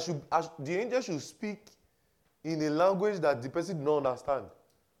 Because the angel should speak in a language that the person did not understand.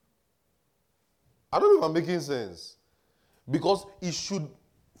 I don't know if I'm making sense. Because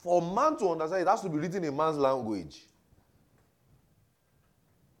for man to understand, it has to be written in man's language.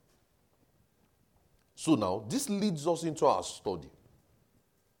 So now, this leads us into our study.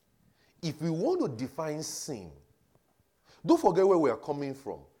 If we want to define sin, don't forget where we are coming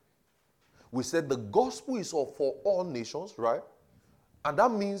from. We said the gospel is for all nations, right? And that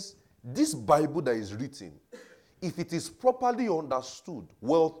means this Bible that is written, if it is properly understood,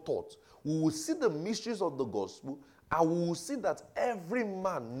 well taught, we will see the mysteries of the gospel and we will see that every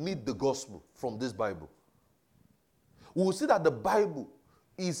man needs the gospel from this Bible. We will see that the Bible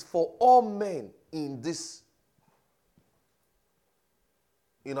is for all men in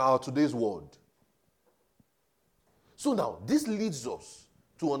our today's world. So now, this leads us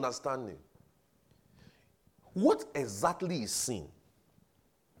to understanding what exactly is sin.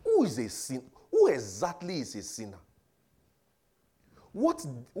 Who is a sin? Who exactly is a sinner?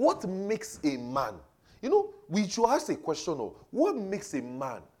 What makes a man? We should ask a question of what makes a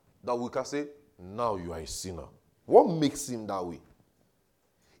man that we can say, now you are a sinner. What makes him that way?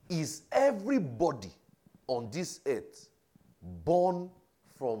 Is everybody on this earth born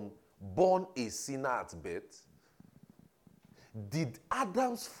from born a sinner at birth? Did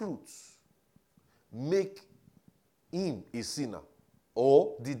Adam's fruit make him a sinner?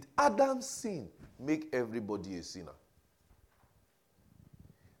 Or did Adam's sin make everybody a sinner?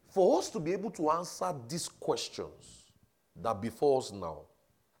 For us to be able to answer these questions that before us now,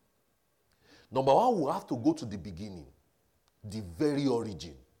 number one, we have to go to the beginning, the very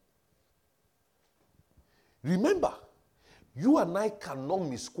origin. Remember, you and I cannot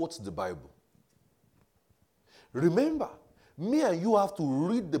misquote the Bible. Remember, me and you have to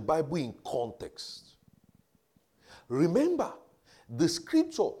read the Bible in context. Remember, the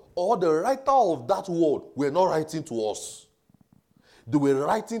scripture or the writer of that word were not writing to us. They were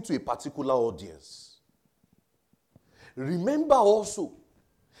writing to a particular audience. Remember also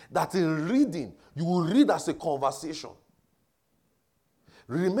that in reading, you will read as a conversation.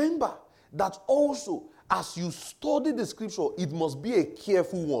 Remember that also as you study the scripture, it must be a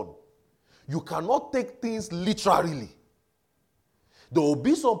careful one. You cannot take things literally. There will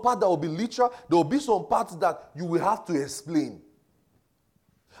be some part that will be literal. There will be some parts that you will have to explain.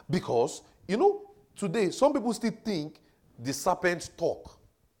 Because, today, some people still think the serpent talk.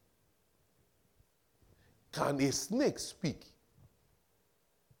 Can a snake speak?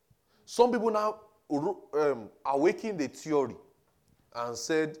 Some people now awaken the theory and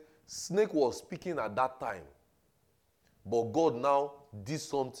said snake was speaking at that time. But God now did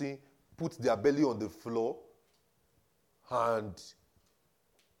something, put their belly on the floor, and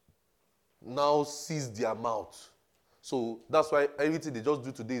now seized their mouth. So that's why everything they just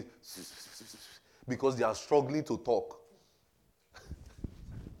do today is because they are struggling to talk.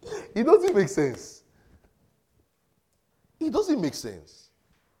 It doesn't make sense. It doesn't make sense.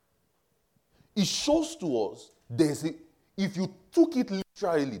 It shows to us if you took it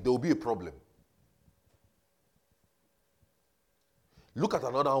literally, there will be a problem. Look at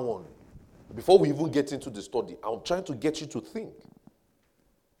another one. Before we even get into the study, I'm trying to get you to think.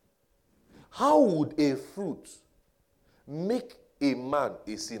 How would a fruit make a man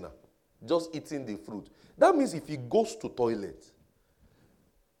a sinner? Just eating the fruit. That means if he goes to toilet,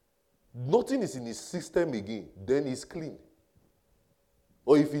 nothing is in his system again, then he's clean.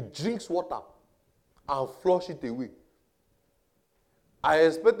 Or if he drinks water and flush it away. I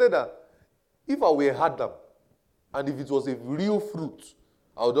expected that if I were Adam, and if it was a real fruit,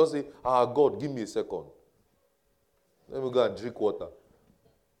 I would just say, God, give me a second. Let me go and drink water.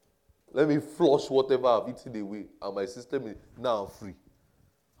 Let me flush whatever I've eaten away, and my system is now free.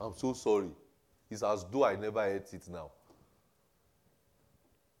 I'm so sorry. It's as though I never ate it now.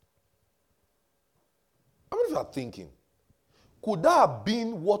 How many of you are thinking, could that have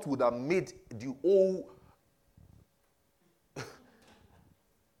been what would have made the whole...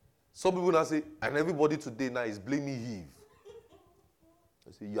 Some people now say, and everybody today now is blaming Eve.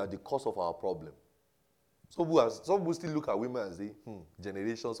 They say, you are the cause of our problem. Some people still look at women and say,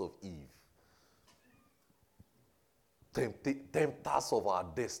 generations of Eve. Tempters of our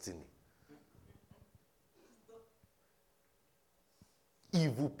destiny.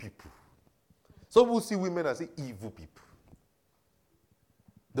 Evil people. Some people see women and say, evil people.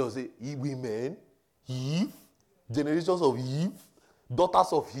 They'll say, women, Eve, generations of Eve,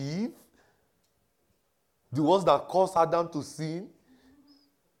 daughters of Eve, the ones that caused Adam to sin.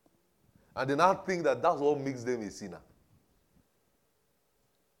 And they now think that that's what makes them a sinner.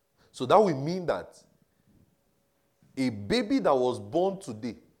 So that will mean that a baby that was born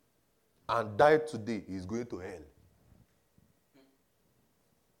today and died today is going to hell.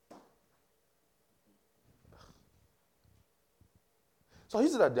 So you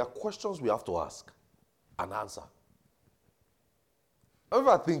see that there are questions we have to ask and answer. How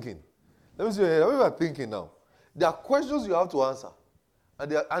are you thinking? Let me see. How are you thinking now? There are questions you have to answer.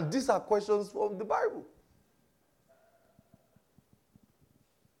 And these are questions from the Bible.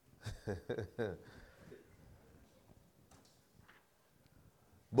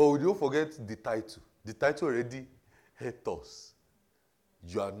 But we don't forget the title. The title already hit us.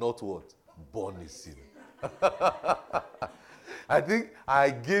 You are not what? Born a sinner. I think I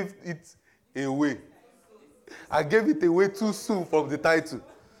gave it away. I gave it away too soon from the title.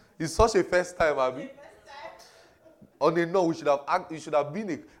 It's such a first time, Abby. On a no, it should have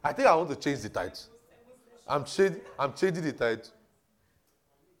been I think I want to change the title. I'm changing the title.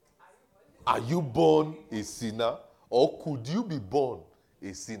 Are you born a sinner? Or could you be born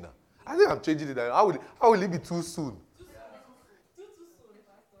a sinner? I think I'm changing the title. How will it be too soon?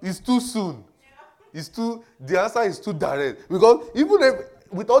 It's too soon. The answer is too direct. Because even if,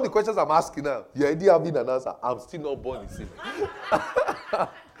 with all the questions I'm asking now, you already having an answer. I'm still not born a sinner.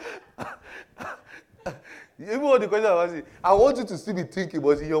 Even what the question I'm asking? I want you to still be thinking,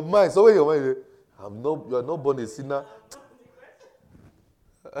 but in your mind, somewhere in your mind, you are not born a sinner.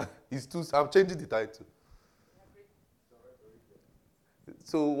 I'm changing the title.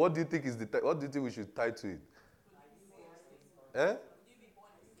 So what do you think what do you think we should title it? Eh?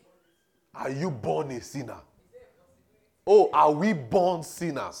 Are you born a sinner? Oh, are we born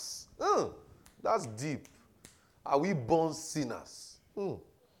sinners? That's deep. Are we born sinners?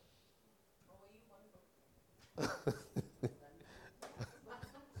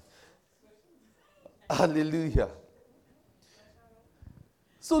 Hallelujah.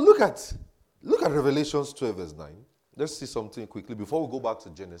 So look at Revelations 12 verse 9. Let's see something quickly before we go back to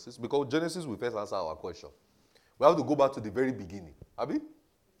Genesis. Because Genesis will first answer our question. We have to go back to the very beginning. Abi?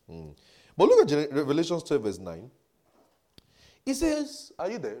 But look at Revelations 12 verse 9. It says, are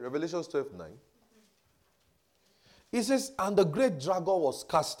you there? Revelations 12 9. It says, and the great dragon was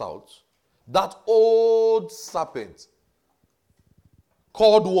cast out, that old serpent,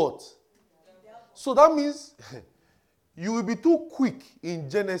 called what? So that means you will be too quick in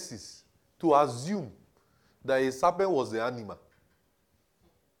Genesis to assume that a serpent was the animal.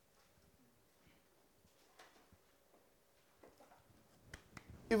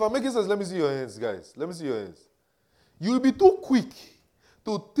 If I'm making sense, let me see your hands, guys. Let me see your hands. You will be too quick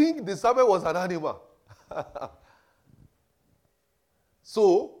to think the serpent was an animal.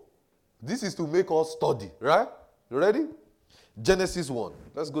 So, this is to make us study, right? You ready? Genesis 1.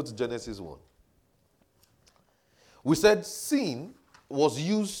 Let's go to Genesis 1. We said sin was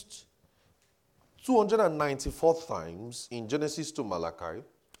used 294 times in Genesis to Malachi.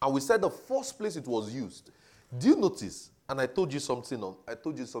 And we said the first place it was used. Do you notice? And I told you something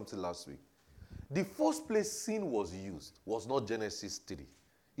last week. The first place sin was used was not Genesis 3.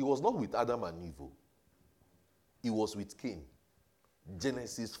 It was not with Adam and Eve. It was with Cain.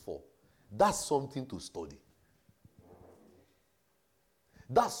 Genesis 4. That's something to study.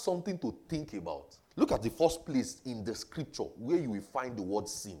 That's something to think about. Look at the first place in the scripture where you will find the word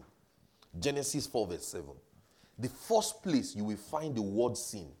sin. Genesis 4 verse 7. The first place you will find the word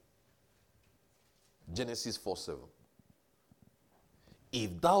sin. Genesis 4 7.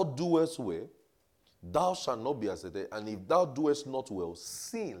 If thou doest well, thou shalt not be accepted, and if thou doest not well,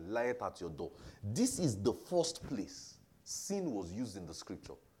 sin lieth at your door. This is the first place sin was used in the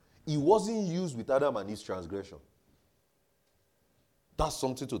scripture. It wasn't used with Adam and Eve's transgression. That's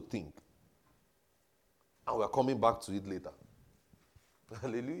something to think. And we're coming back to it later.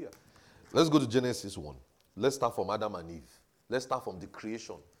 Hallelujah. Let's go to Genesis 1. Let's start from Adam and Eve. Let's start from the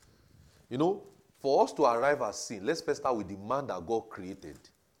creation. You know, for us to arrive at sin, let's first start with the man that God created.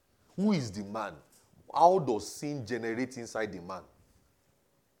 Who is the man? How does sin generate inside the man?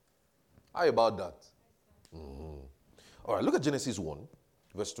 How about that? All right, look at Genesis 1,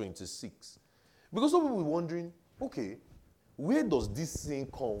 verse 26. Because some people will be wondering, okay, where does this sin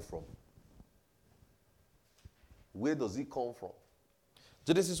come from? Where does it come from?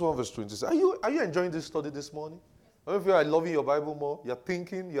 Genesis 1, verse 26. Are you enjoying this study this morning? I don't know if you are loving your Bible more. You're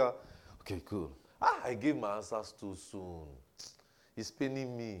thinking, okay, cool. I gave my answers too soon. It's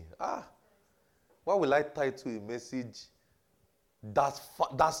paining me. Why will I title a message that's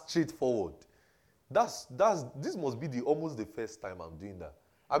straightforward? This must be almost the first time I'm doing that.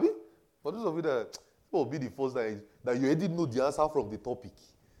 Abi, for those of you that will be the first time that you already know the answer from the topic.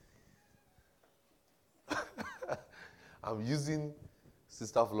 I'm using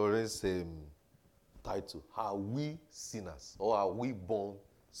Sister Florence's title. Are we sinners or are we born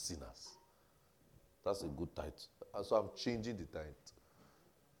sinners? That's a good title. And so I'm changing the title.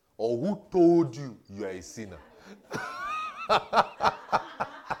 Or who told you you are a sinner?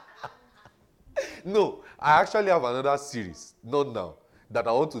 No, I actually have another series, not now, that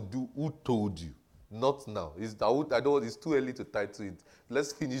I want to do Who Told You. Not now. It's too early to title it.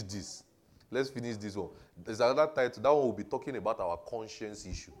 Let's finish this. Let's finish this one. There's another title. That one will be talking about our conscience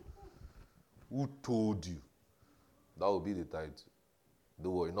issue. Who told you? That will be the title.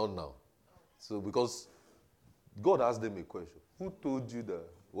 Don't worry, not now. So, because God asked them a question. Who told you that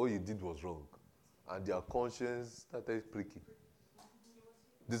what you did was wrong? And their conscience started pricking.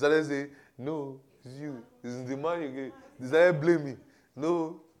 They started saying, no, it's you. It's the man you gave. They started blaming.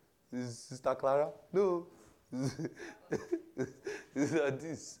 No, it's Sister Clara. No. It's like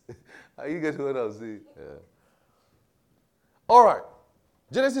this. Are you getting what I'm saying? Yeah. All right.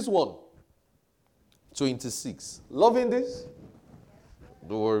 Genesis 1, 26. Loving this?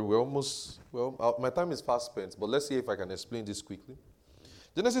 Don't worry, my time is fast spent, but let's see if I can explain this quickly.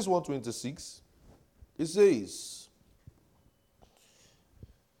 Genesis 1:26, it says,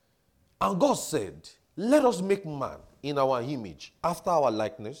 and God said, let us make man in our image, after our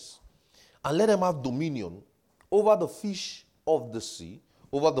likeness, and let them have dominion over the fish of the sea,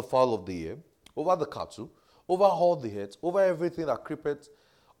 over the fowl of the air, over the cattle, over all the earth, over everything that creepeth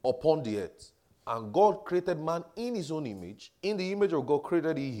upon the earth. And God created man in his own image. In the image of God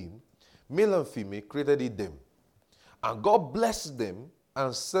created he him. Male and female created he them. And God blessed them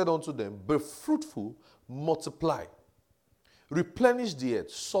and said unto them, be fruitful, multiply, replenish the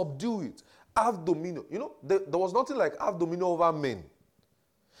earth, subdue it, have dominion. You know, there was nothing like have dominion over men.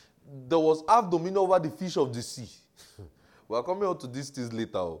 There was have dominion over the fish of the sea. We are coming on to these things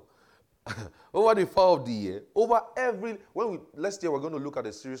later. Over the fowl of the air, over every... Last year we're going to look at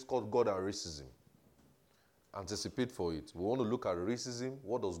a series called God and Racism. Anticipate for it. We want to look at racism.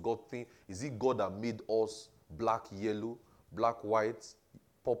 What does God think? Is it God that made us black, yellow, black, white,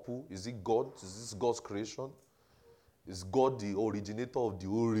 purple? Is it God? Is this God's creation? Is God the originator of the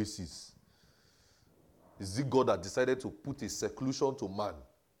whole races? Is it God that decided to put a seclusion to man?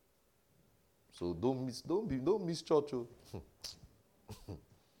 So don't miss church. Oh.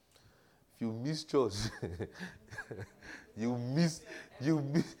 If you miss church, you missed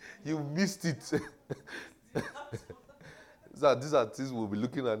it. These are things we'll be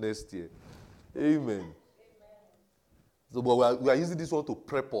looking at next year. Amen. So, but we are using this one to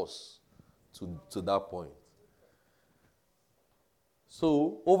prep us to that point.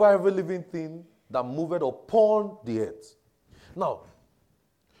 So, over every living thing that moved upon the earth. Now,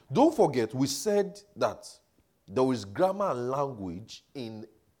 don't forget, we said that there is grammar and language in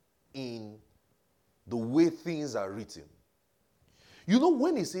the way things are written. You know,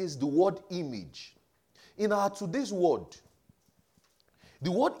 when it says the word image, in our today's word,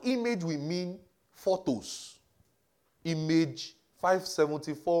 the word image we mean photos. Image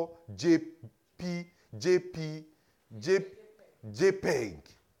 574, JPEG,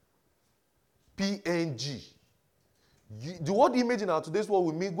 PNG. The word image in our today's world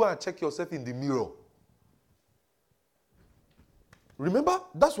will mean go and check yourself in the mirror. Remember,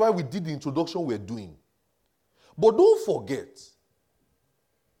 that's why we did the introduction we're doing. But don't forget,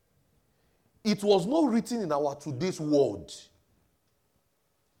 it was not written in our today's world.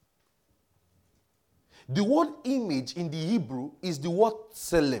 The word image in the Hebrew is the word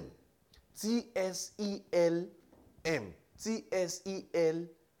tselem. Tselm. Tselm.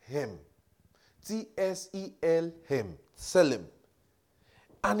 Tselm. Tselem.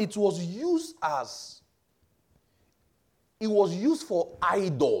 And it was used for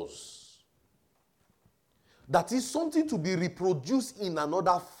idols. That is something to be reproduced in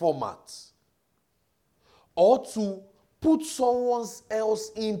another format. Or to put someone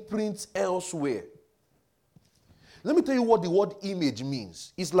else's imprint elsewhere. Let me tell you what the word image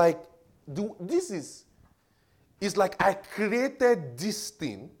means. It's like, it's like I created this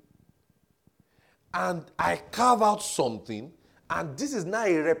thing and I carve out something, and this is now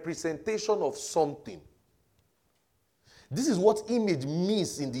a representation of something. This is what image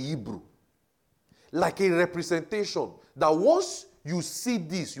means in the Hebrew. Like a representation. That once you see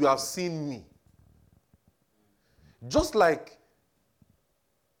this, you have seen me. Just like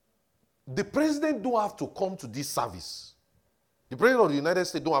the president don't have to come to this service. The president of the United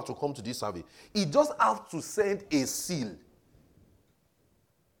States don't have to come to this service. He just has to send a seal.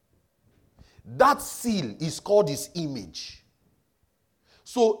 That seal is called his image.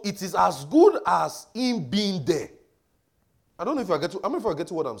 So it is as good as him being there. I don't know if I get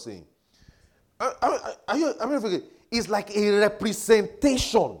to what I'm saying. It's like a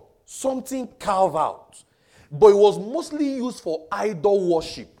representation, something carved out. But it was mostly used for idol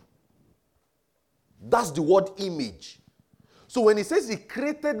worship. That's the word image. So when it says he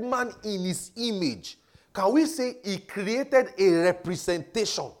created man in his image, can we say he created a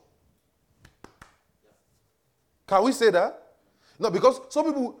representation? Can we say that? No, because some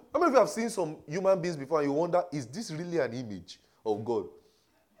people, how many of you have seen some human beings before and you wonder, is this really an image of God?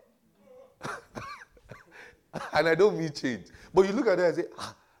 And I don't mean change. But you look at it and say,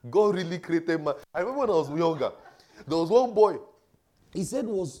 God really created man. I remember when I was younger, there was one boy, he said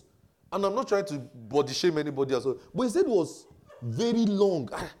was, and I'm not trying to body shame anybody else, but he said it was very long.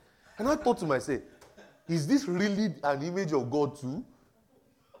 And I thought to myself, is this really an image of God too?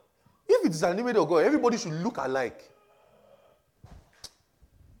 If it is an image of God, everybody should look alike.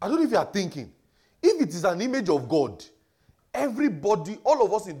 I don't know if you are thinking. If it is an image of God, everybody, all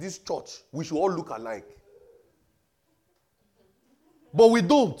of us in this church, we should all look alike. But we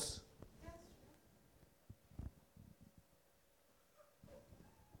don't.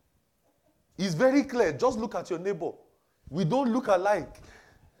 It's very clear. Just look at your neighbor. We don't look alike.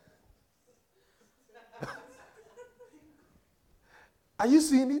 Are you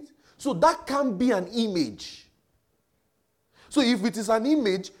seeing it? So that can be an image. So if it is an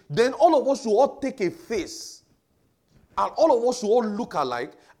image, then all of us should all take a face And all of us should all look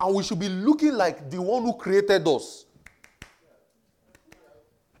alike, and we should be looking like the one who created us.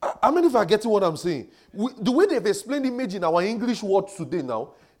 How many of you are getting what I'm saying? The way they've explained image in our English words today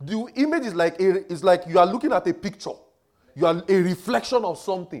now, the image is like you are looking at a picture. You are a reflection of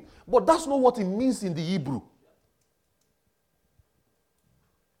something. But that's not what it means in the Hebrew.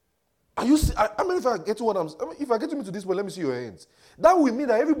 Are you? I mean, if I get to what I'm, if I get to this point, let me see your hands. That will mean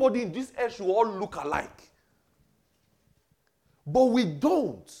that everybody in this earth should all look alike. But we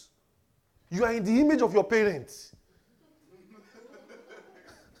don't. You are in the image of your parents.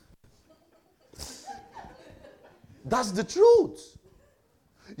 That's the truth.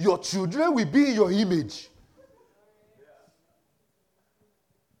 Your children will be in your image.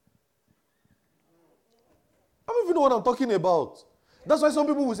 I don't even know what I'm talking about. That's why some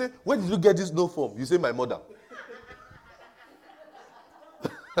people will say, where did you get this note from? You say, my mother.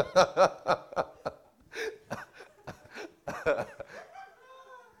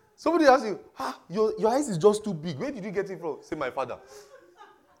 Somebody asks you, your eyes is just too big. Where did you get it from? Say, my father.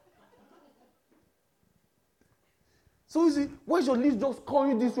 So you see, why is your list just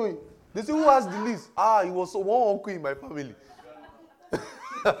calling this way? They say, who has the list? It was one uncle in my family.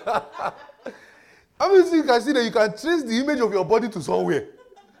 How many things you can see that you can trace the image of your body to somewhere?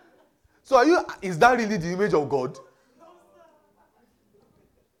 So is that really the image of God?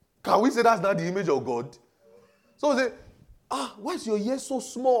 Can we say that's not the image of God? So we say, why is your ear so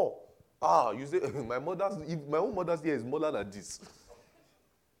small? You say, my own mother's ear is smaller than this.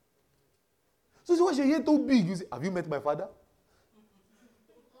 So you say, why is your ear too big? You say, have you met my father?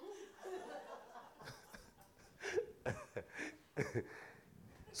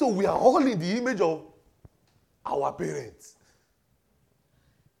 So we are all in the image of our parents.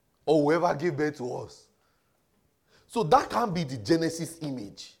 Or whoever gave birth to us. So that can't be the Genesis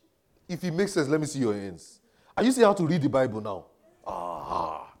image. If it makes sense, let me see your hands. Are you seeing how to read the Bible now?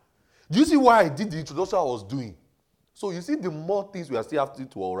 Do you see why I did the introduction I was doing? So you see the more things we are still having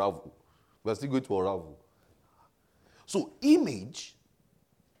to unravel. We are still going to unravel. So image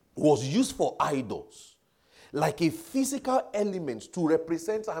was used for idols. Like a physical element to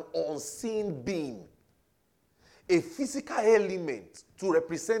represent an unseen being. A physical element to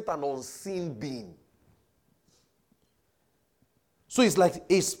represent an unseen being. So it's like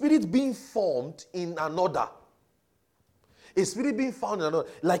a spirit being formed in another. A spirit being found in another.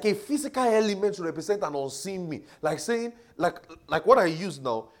 Like a physical element to represent an unseen being. Like saying, like what I use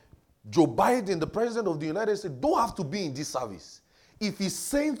now, Joe Biden, the president of the United States, don't have to be in this service. If he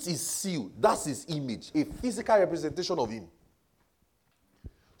sends his seal, that's his image, a physical representation of him.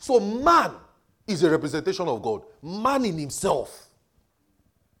 So man is a representation of God. Man in himself.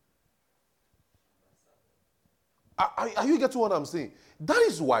 Are you getting what I'm saying? That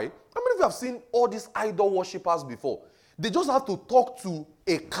is why, how many of you have seen all these idol worshippers before? They just have to talk to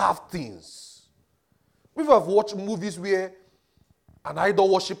a carved things. People have watched movies where an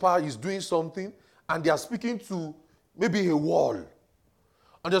idol worshipper is doing something and they are speaking to maybe a wall.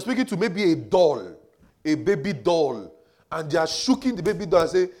 And they're speaking to maybe a doll, a baby doll. And they are shaking the baby doll and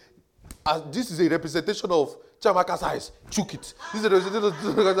say, this is a representation of Chiamaka's eyes. Chook it. This is a representation of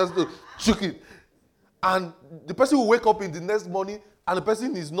Chiamaka's eyes. Chook it. And the person will wake up in the next morning and the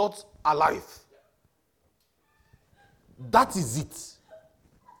person is not alive. That is it.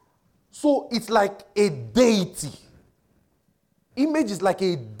 So it's like a deity. Image is like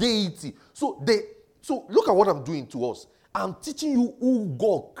a deity. So look at what I'm doing to us. I'm teaching you who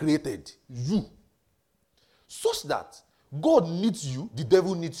God created. You. Such that God needs you, the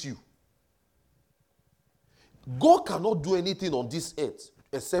devil needs you. God cannot do anything on this earth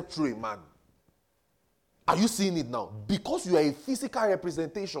except through a man. Are you seeing it now? Because you are a physical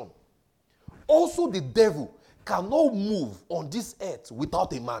representation. Also, the devil cannot move on this earth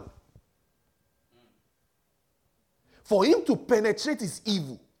without a man. For him to penetrate his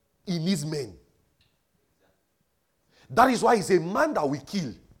evil, he needs men. That is why he's a man that will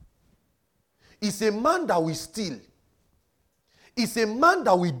kill. He's a man that will steal. He's a man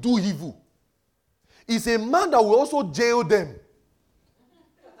that will do evil. He's a man that will also jail them.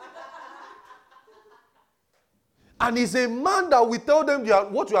 And he's a man that will tell them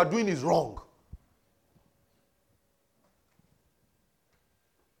what you are doing is wrong.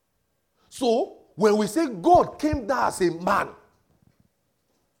 So, when we say God came down as a man,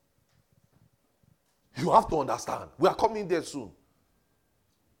 you have to understand. We are coming there soon.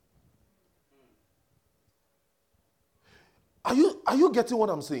 Are you getting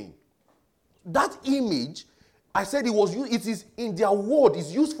what I'm saying? That image, I said it is in their word,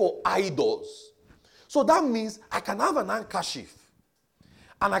 is used for idols. So that means I can have an handkerchief.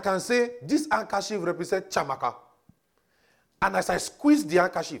 And I can say, this handkerchief represents Chiamaka. And as I squeeze the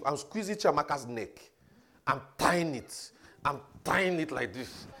handkerchief, I'm squeezing Chiamaka's neck. I'm tying it. I'm tying it like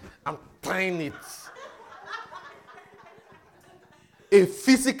this. I'm tying it. A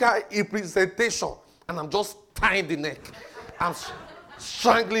physical representation. And I'm just tying the neck. I'm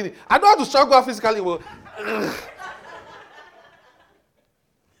strangling it. I don't have to strangle her physically. But,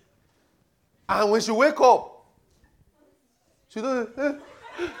 and when she wake up, she does.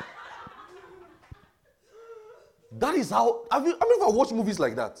 That is how. Have you ever watched movies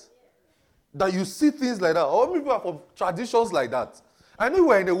like that? That you see things like that, or maybe from traditions like that. I know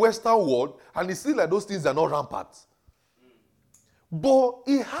we're in a Western world, and it seems like those things are not rampant. But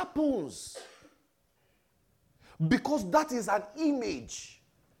it happens. Because that is an image.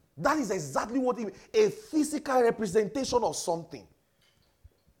 That is exactly what it means. A physical representation of something.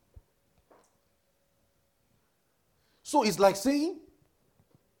 So it's like saying,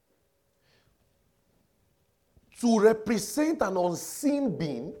 to represent an unseen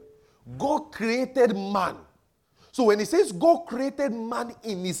being, God created man. So when he says God created man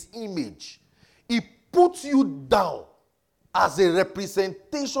in his image, he puts you down as a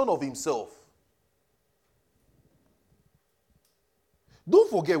representation of himself.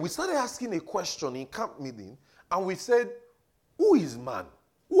 Don't forget, we started asking a question in camp meeting, and we said, who is man?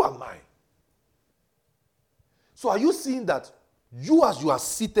 Who am I? So are you seeing that you, as you are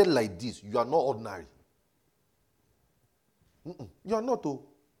seated like this, you are not ordinary? You are not. Oh.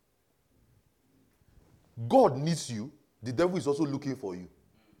 God needs you. The devil is also looking for you.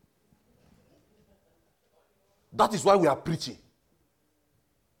 That is why we are preaching.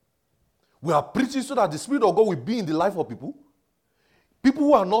 We are preaching so that the Spirit of God will be in the life of people. People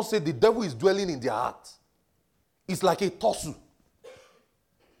who are not saved, the devil is dwelling in their heart. It's like a tussle.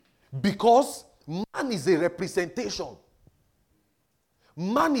 Because man is a representation.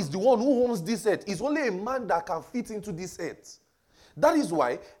 Man is the one who owns this earth. It's only a man that can fit into this earth. That is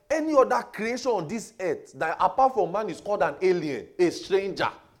why any other creation on this earth that apart from man is called an alien, a stranger.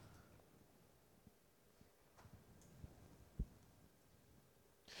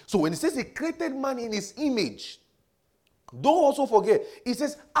 So when it says he created man in his image, don't also forget, it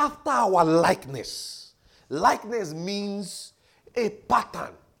says after our likeness. Likeness means a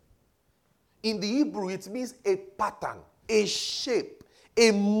pattern. In the Hebrew, it means a pattern, a shape,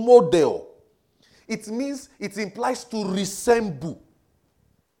 a model. It means, it implies to resemble.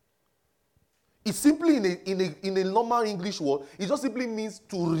 It simply, in a normal English word, it just simply means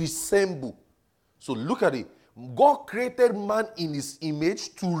to resemble. So look at it. God created man in his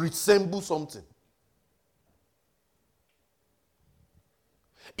image to resemble something.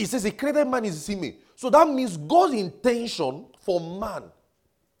 It says he created man in his image. So that means God's intention for man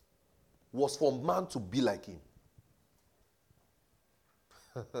was for man to be like him.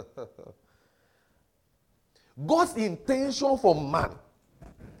 God's intention for man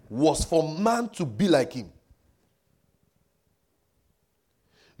was for man to be like him.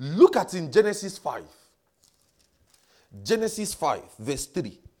 Look at in Genesis 5. Genesis 5, verse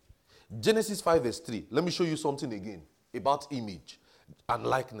 3. Genesis 5, verse 3. Let me show you something again about image and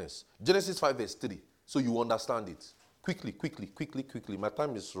likeness. Genesis 5, verse 3. So you understand it. Quickly. My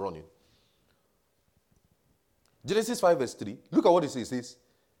time is running. Genesis 5, verse 3. Look at what it says. It says,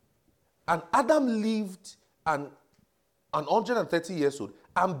 and Adam lived an 130 years old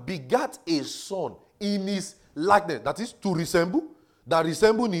and begat a son in his likeness. That is to resemble. That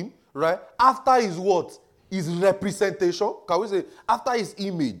resembled him, right? After his what? His representation. Can we say after his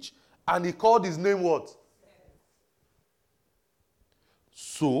image? And he called his name what?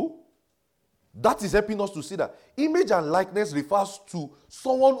 So, that is helping us to see that image and likeness refers to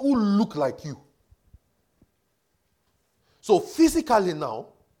someone who looks like you. So physically now,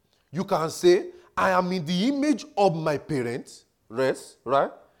 you can say, I am in the image of my parents,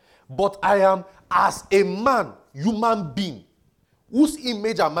 right? But I am as a man, human being. Whose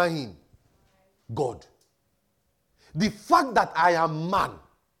image am I in? God. The fact that I am man,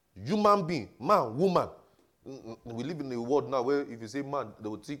 human being, man, woman. We live in a world now where if you say man, they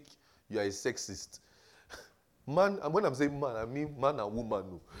will think you are a sexist. Man, and when I'm saying man, I mean man and woman.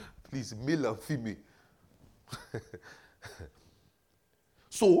 No. Please, male and female.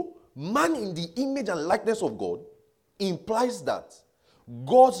 So, man in the image and likeness of God implies that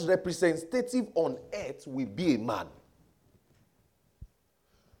God's representative on earth will be a man.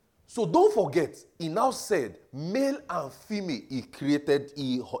 So don't forget, he now said, male and female, he created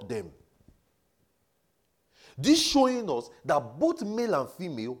them. This showing us that both male and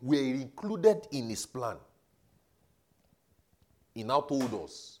female were included in his plan. He now told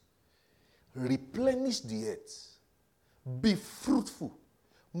us, replenish the earth, be fruitful,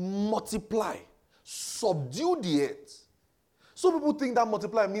 multiply, subdue the earth, Some people think that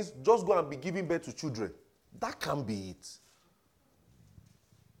multiply means just go and be giving birth to children. That can't be it.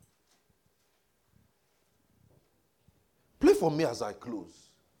 Play for me as I close.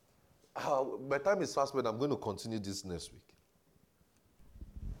 My time is fast spent. I'm going to continue this next week.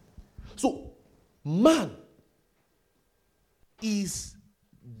 So, man is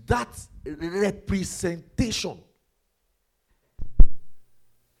that representation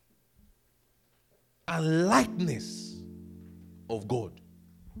and likeness of God.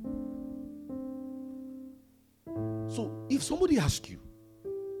 So, if somebody asks you,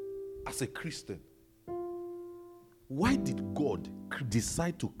 as a Christian, why did God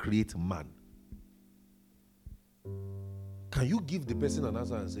decide to create man? Can you give the person an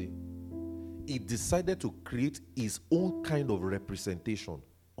answer and say, he decided to create his own kind of representation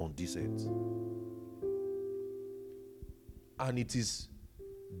on this earth? And it is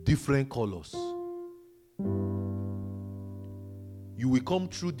different colors. You will come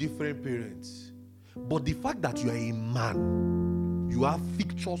through different parents. But the fact that you are a man, you have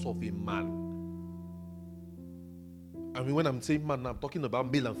features of a man. I mean, when I'm saying man, I'm talking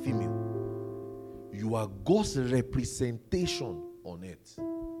about male and female. You are God's representation on earth.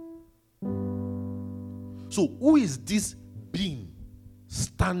 So, who is this being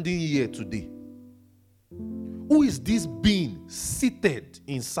standing here today? Who is this being seated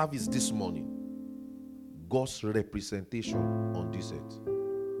in service this morning? God's representation on this earth.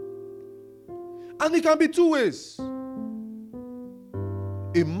 And it can be two ways.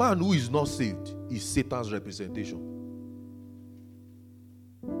 A man who is not saved is Satan's representation.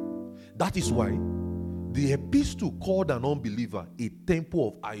 That is why the epistle called an unbeliever a temple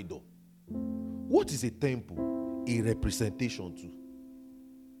of idol. What is a temple? A representation too.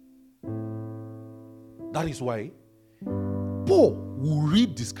 That is why Paul will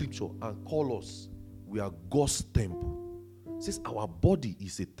read the scripture and call us, we are God's temple. He says our body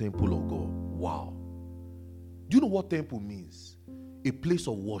is a temple of God. Wow. Do you know what temple means? A place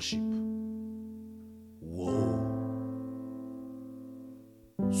of worship. Whoa.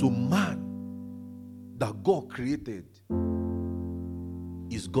 So man that God created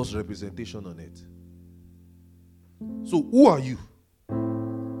is God's representation on it. So who are you?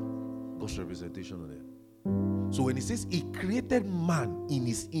 God's representation on it. So when he says he created man in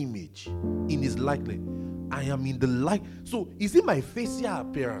his image, in his likeness, I am in the like. So is it my facial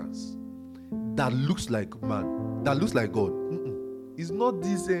appearance that looks like man, that looks like God? It's not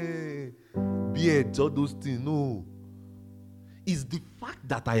this beard, all those things. No. It's the fact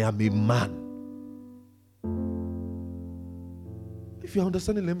that I am a man. If you're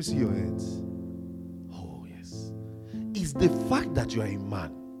understanding, let me see your hands. Oh, yes. It's the fact that you are a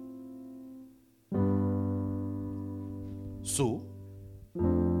man. So,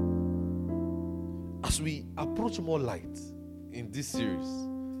 as we approach more light in this series,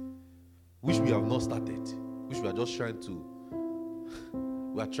 which we have not started, which we are just trying to,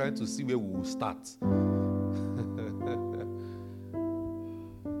 we are trying to see where we will start.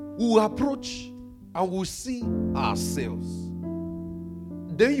 We will approach and we'll see ourselves.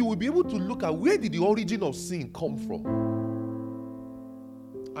 Then you will be able to look at where did the origin of sin come from.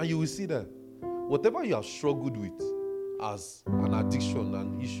 And you will see that whatever you have struggled with as an addiction,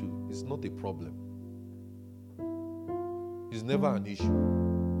 an issue, is not a problem. It's never an issue.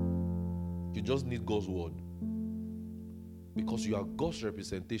 You just need God's word. Because you are God's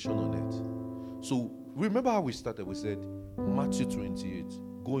representation on it. So remember how we started? We said, Matthew 28,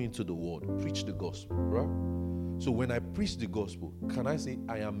 go into the world, preach the gospel, right? So when I preach the gospel, can I say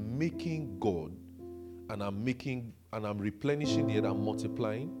I am making God and I'm replenishing the earth and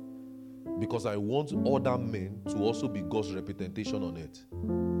multiplying? Because I want other men to also be God's representation on it.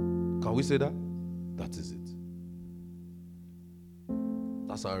 Can we say that? That is it.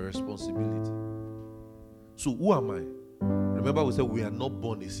 That's our responsibility. So who am I? Remember we said we are not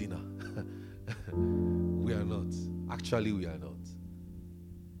born a sinner. We are not. Actually, we are not.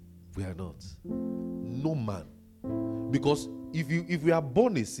 We are not. No man. Because if we are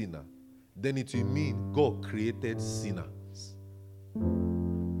born a sinner, then it will mean God created sinners.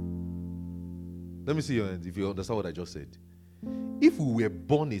 Let me see your hands if you understand what I just said. If we were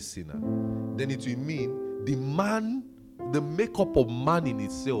born a sinner, then it will mean the makeup of man in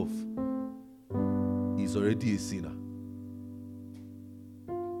itself is already a sinner.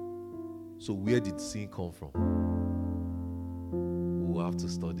 So where did sin come from? We'll have to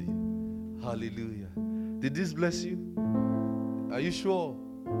study. Hallelujah. Did this bless you? Are you sure?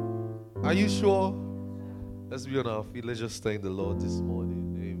 Are you sure? Let's be on our feet. Let's just thank the Lord this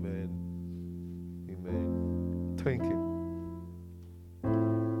morning. Amen. Amen. Thank Him.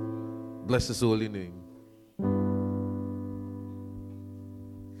 Bless His holy name.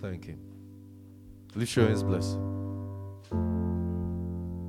 Thank Him. Lift your hands, bless Him.